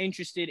is more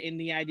interested in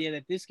the idea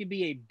that this could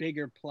be a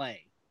bigger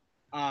play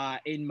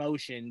in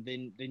motion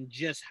than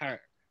just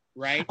her.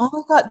 Right.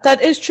 Oh my God,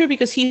 that is true,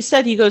 because he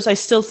said, he goes, I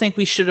still think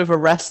we should have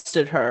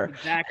arrested her.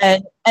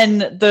 Exactly.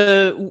 And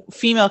the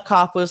female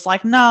cop was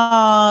like,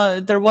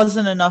 nah, there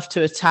wasn't enough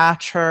to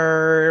attach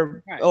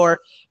her, right. Or,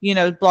 you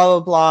know, blah,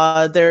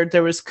 blah, blah.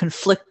 There was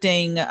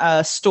conflicting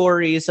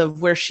stories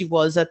of where she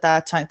was at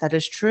that time. That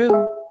is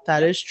true.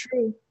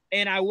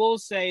 And I will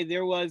say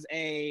there was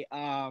a,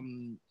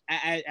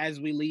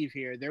 as we leave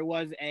here, there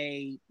was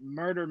a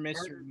murder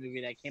mystery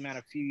movie that came out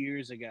a few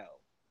years ago.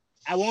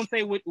 I won't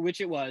say which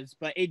it was,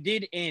 but it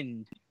did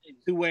end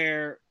to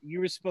where you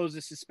were supposed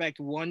to suspect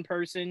one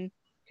person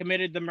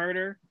committed the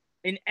murder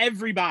and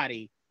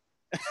everybody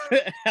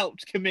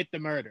helped commit the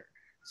murder.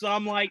 So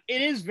I'm like,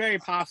 it is very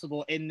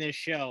possible in this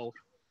show.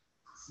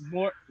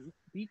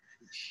 Be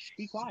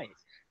quiet.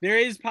 There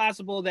is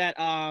possible that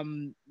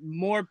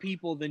more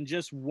people than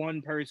just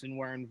one person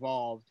were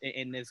involved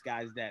in this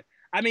guy's death.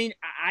 I mean,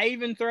 I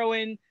even throw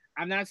in,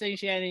 I'm not saying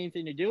she had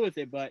anything to do with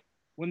it, but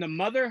when the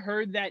mother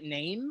heard that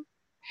name,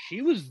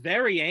 she was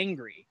very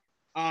angry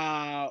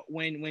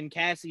when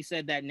Cassie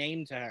said that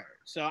name to her.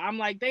 So I'm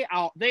like, they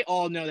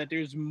all know that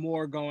there's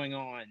more going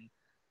on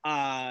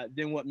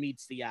than what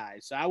meets the eye.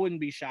 So I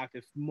wouldn't be shocked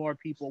if more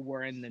people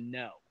were in the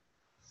know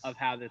of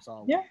how this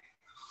all went.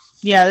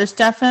 Yeah, there's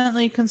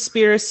definitely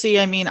conspiracy.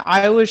 I mean,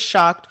 I was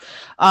shocked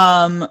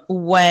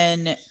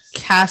when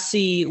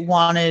Cassie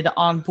wanted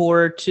on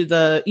board to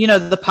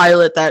the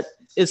pilot that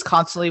is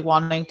constantly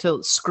wanting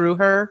to screw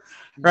her.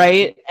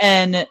 Right.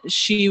 And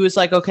she was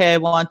like, okay, I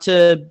want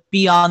to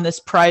be on this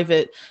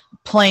private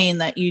plane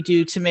that you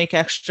do to make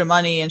extra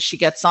money. And she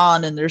gets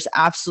on and there's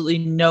absolutely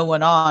no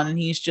one on. And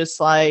he's just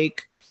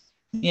like,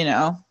 you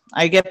know,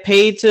 I get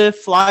paid to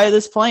fly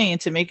this plane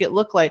to make it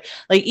look like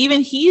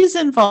even he's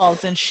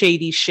involved in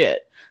shady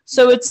shit.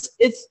 So it's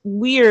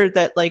weird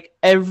that like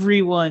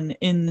everyone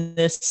in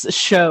this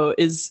show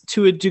is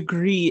to a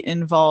degree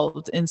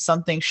involved in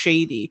something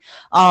shady.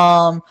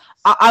 I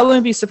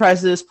wouldn't be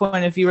surprised at this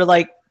point if you were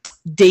like,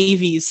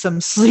 Davies, some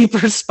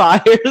sleeper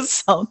spy or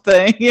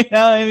something, you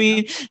know. I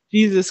mean,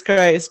 Jesus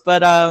Christ.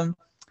 But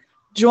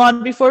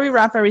Juwan, before we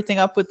wrap everything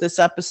up with this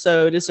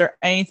episode, is there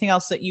anything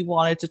else that you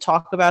wanted to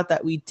talk about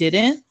that we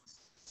didn't?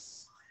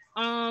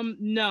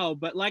 No,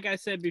 but like I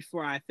said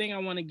before, I think I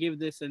want to give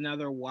this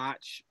another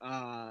watch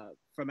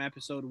from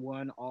episode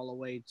 1 all the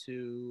way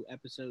to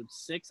episode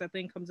 6, I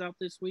think comes out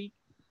this week.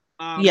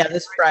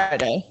 This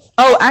Friday.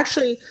 Oh,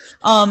 actually,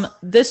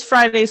 this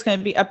Friday is going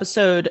to be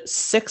episode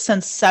 6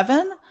 and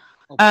 7.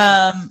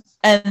 Okay.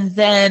 And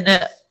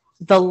then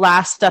the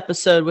last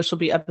episode, which will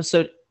be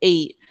episode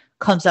 8,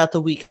 comes out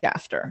the week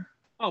after.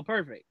 Oh,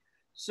 perfect.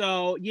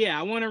 So, yeah,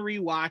 I want to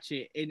rewatch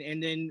it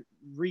and then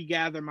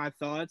regather my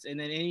thoughts. And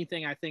then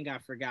anything I think I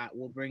forgot,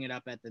 we'll bring it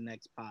up at the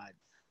next pod.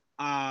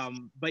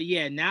 But,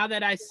 yeah, now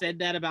that I said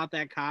that about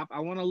that cop, I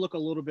want to look a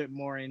little bit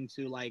more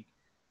into, like,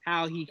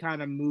 how he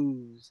kind of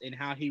moves and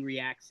how he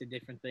reacts to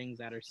different things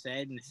that are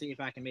said and see if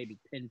I can maybe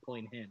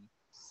pinpoint him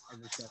as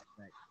a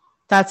suspect.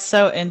 That's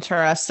so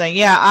interesting.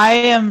 Yeah, I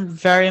am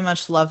very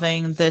much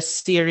loving this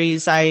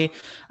series. I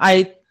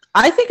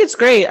I think it's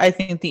great. I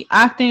think the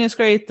acting is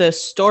great. The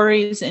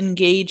story is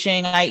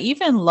engaging. I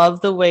even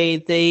love the way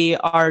they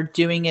are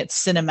doing it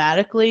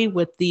cinematically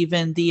with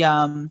even the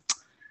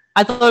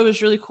I thought it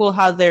was really cool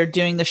how they're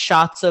doing the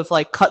shots of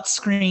like cut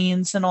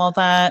screens and all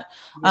that.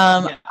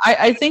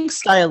 I think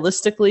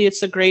stylistically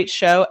it's a great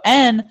show.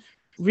 And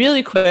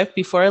really quick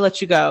before I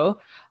let you go,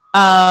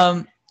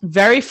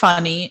 very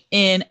funny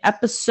in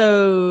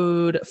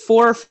episode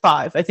 4 or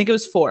 5, I think it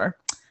was 4,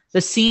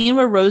 the scene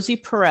where Rosie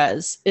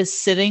Perez is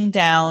sitting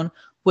down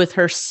with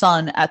her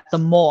son at the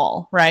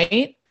mall,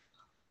 right?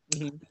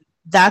 Mm-hmm.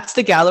 That's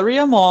the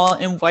Galleria Mall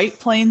in White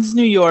Plains,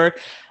 New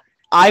York.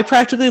 I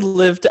practically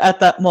lived at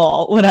that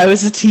mall when I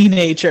was a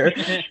teenager.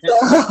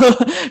 So,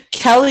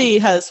 Kelly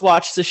has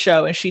watched the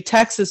show and she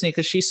texts me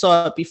because she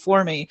saw it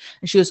before me.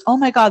 And she goes, oh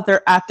my God,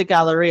 they're at the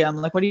Galleria. I'm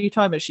like, what are you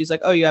talking about? She's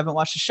like, oh, you haven't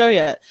watched the show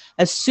yet.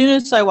 As soon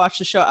as I watched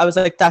the show, I was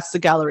like, that's the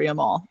Galleria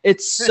Mall.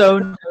 It's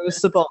so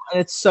noticeable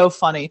and it's so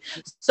funny.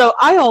 So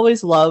I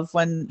always love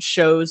when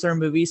shows or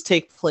movies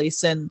take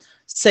place in,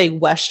 say,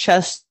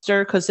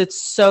 Westchester, because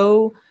it's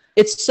so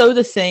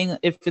the thing.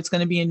 If it's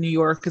going to be in New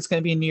York, it's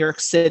going to be in New York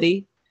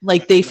City.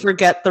 Like they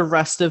forget the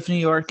rest of New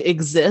York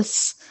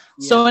exists.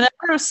 Yeah. So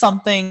whenever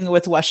something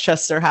with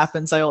Westchester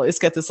happens, I always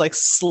get this like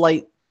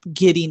slight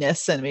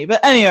giddiness in me.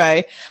 But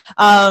anyway,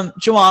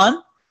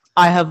 Joanne,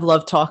 I have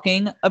loved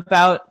talking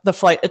about The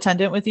Flight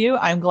Attendant with you.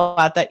 I'm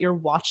glad that you're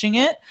watching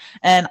it.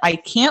 And I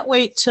can't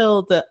wait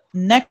till the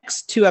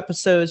next 2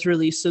 episodes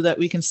release so that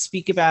we can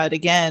speak about it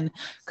again.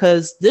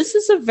 Because this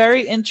is a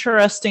very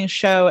interesting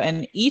show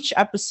and each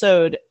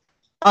episode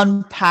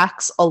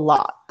unpacks a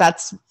lot.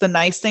 That's the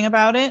nice thing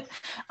about it.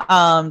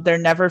 There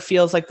never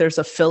feels like there's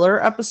a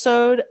filler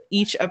episode.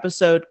 Each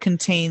episode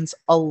contains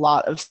a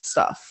lot of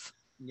stuff.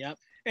 Yep.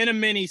 In a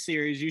mini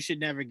series, you should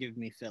never give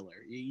me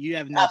filler. You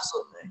have nothing.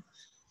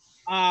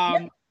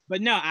 Absolutely.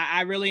 But no,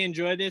 I really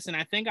enjoyed this, and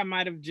I think I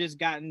might have just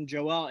gotten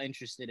Joel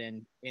interested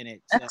in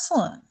it. So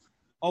excellent.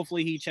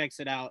 Hopefully he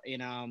checks it out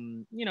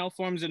and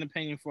forms an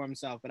opinion for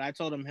himself. But I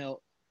told him he'll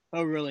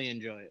really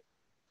enjoy it.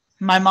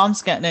 My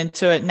mom's getting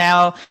into it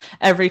now.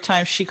 Every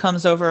time she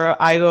comes over,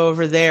 I go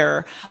over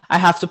there. I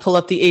have to pull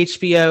up the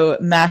HBO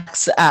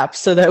Max app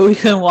so that we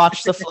can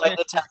watch The Flight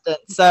Attendant.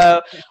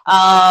 So,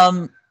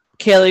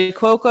 Kaylee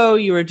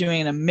Cuoco, you are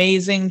doing an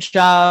amazing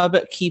job.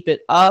 Keep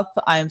it up.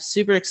 I'm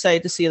super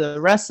excited to see the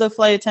rest of The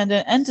Flight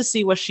Attendant and to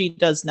see what she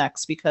does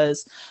next,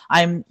 because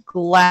I'm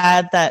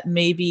glad that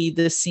maybe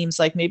this seems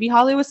like maybe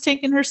Hollywood's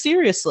taking her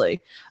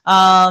seriously.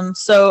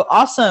 So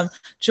awesome.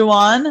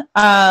 Joanne,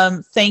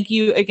 thank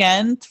you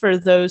again. For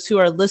those who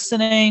are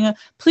listening,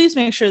 please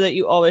make sure that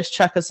you always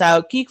check us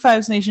out,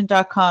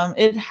 geek5snation.com.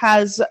 It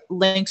has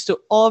links to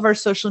all of our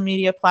social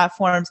media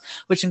platforms,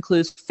 which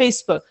includes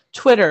Facebook,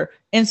 Twitter,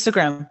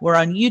 Instagram. We're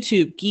on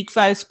YouTube, Geek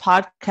Vibes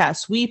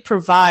Podcast. We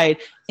provide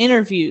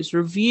interviews,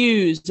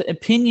 reviews,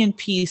 opinion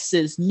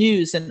pieces,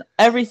 news, and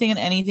everything and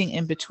anything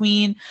in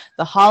between.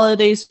 The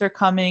holidays are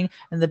coming,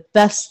 and the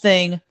best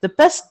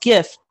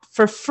gift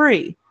for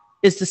free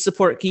is to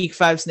support Geek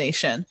Vibes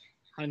Nation.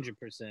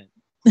 100%.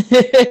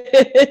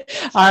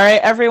 All right,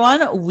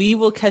 everyone. We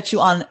will catch you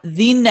on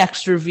the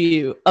next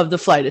review of The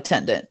Flight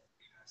Attendant.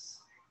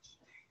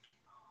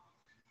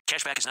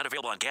 Cashback is not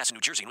available on gas in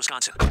New Jersey and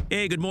Wisconsin.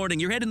 Hey, good morning.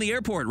 You're heading to the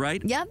airport,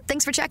 right? Yep,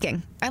 thanks for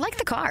checking. I like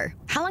the car.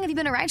 How long have you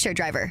been a rideshare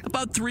driver?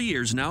 About 3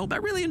 years now. I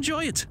really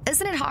enjoy it.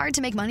 Isn't it hard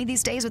to make money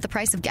these days with the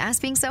price of gas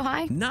being so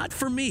high? Not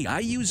for me.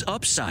 I use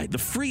Upside, the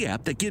free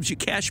app that gives you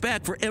cash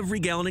back for every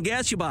gallon of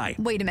gas you buy.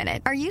 Wait a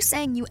minute. Are you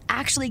saying you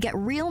actually get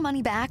real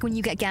money back when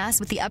you get gas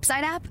with the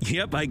Upside app?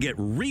 Yep, I get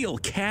real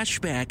cash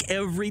back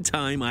every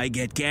time I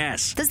get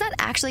gas. Does that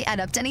actually add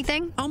up to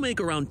anything? I'll make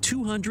around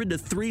 $200 to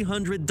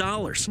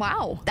 $300.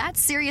 Wow,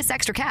 that's serious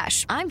extra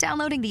cash. I'm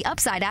downloading the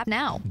Upside app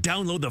now.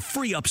 Download the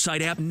free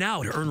Upside app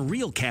now to earn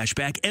real cash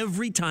back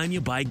every time you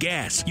buy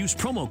gas. Use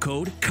promo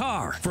code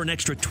CAR for an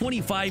extra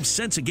 25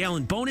 cents a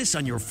gallon bonus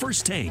on your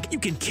first tank. You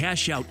can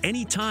cash out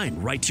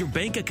anytime right to your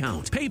bank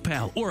account,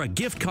 PayPal, or a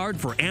gift card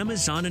for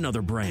Amazon and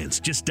other brands.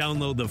 Just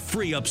download the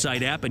free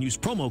Upside app and use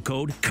promo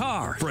code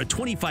CAR for a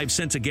 25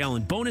 cents a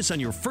gallon bonus on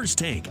your first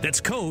tank.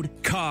 That's code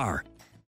CAR.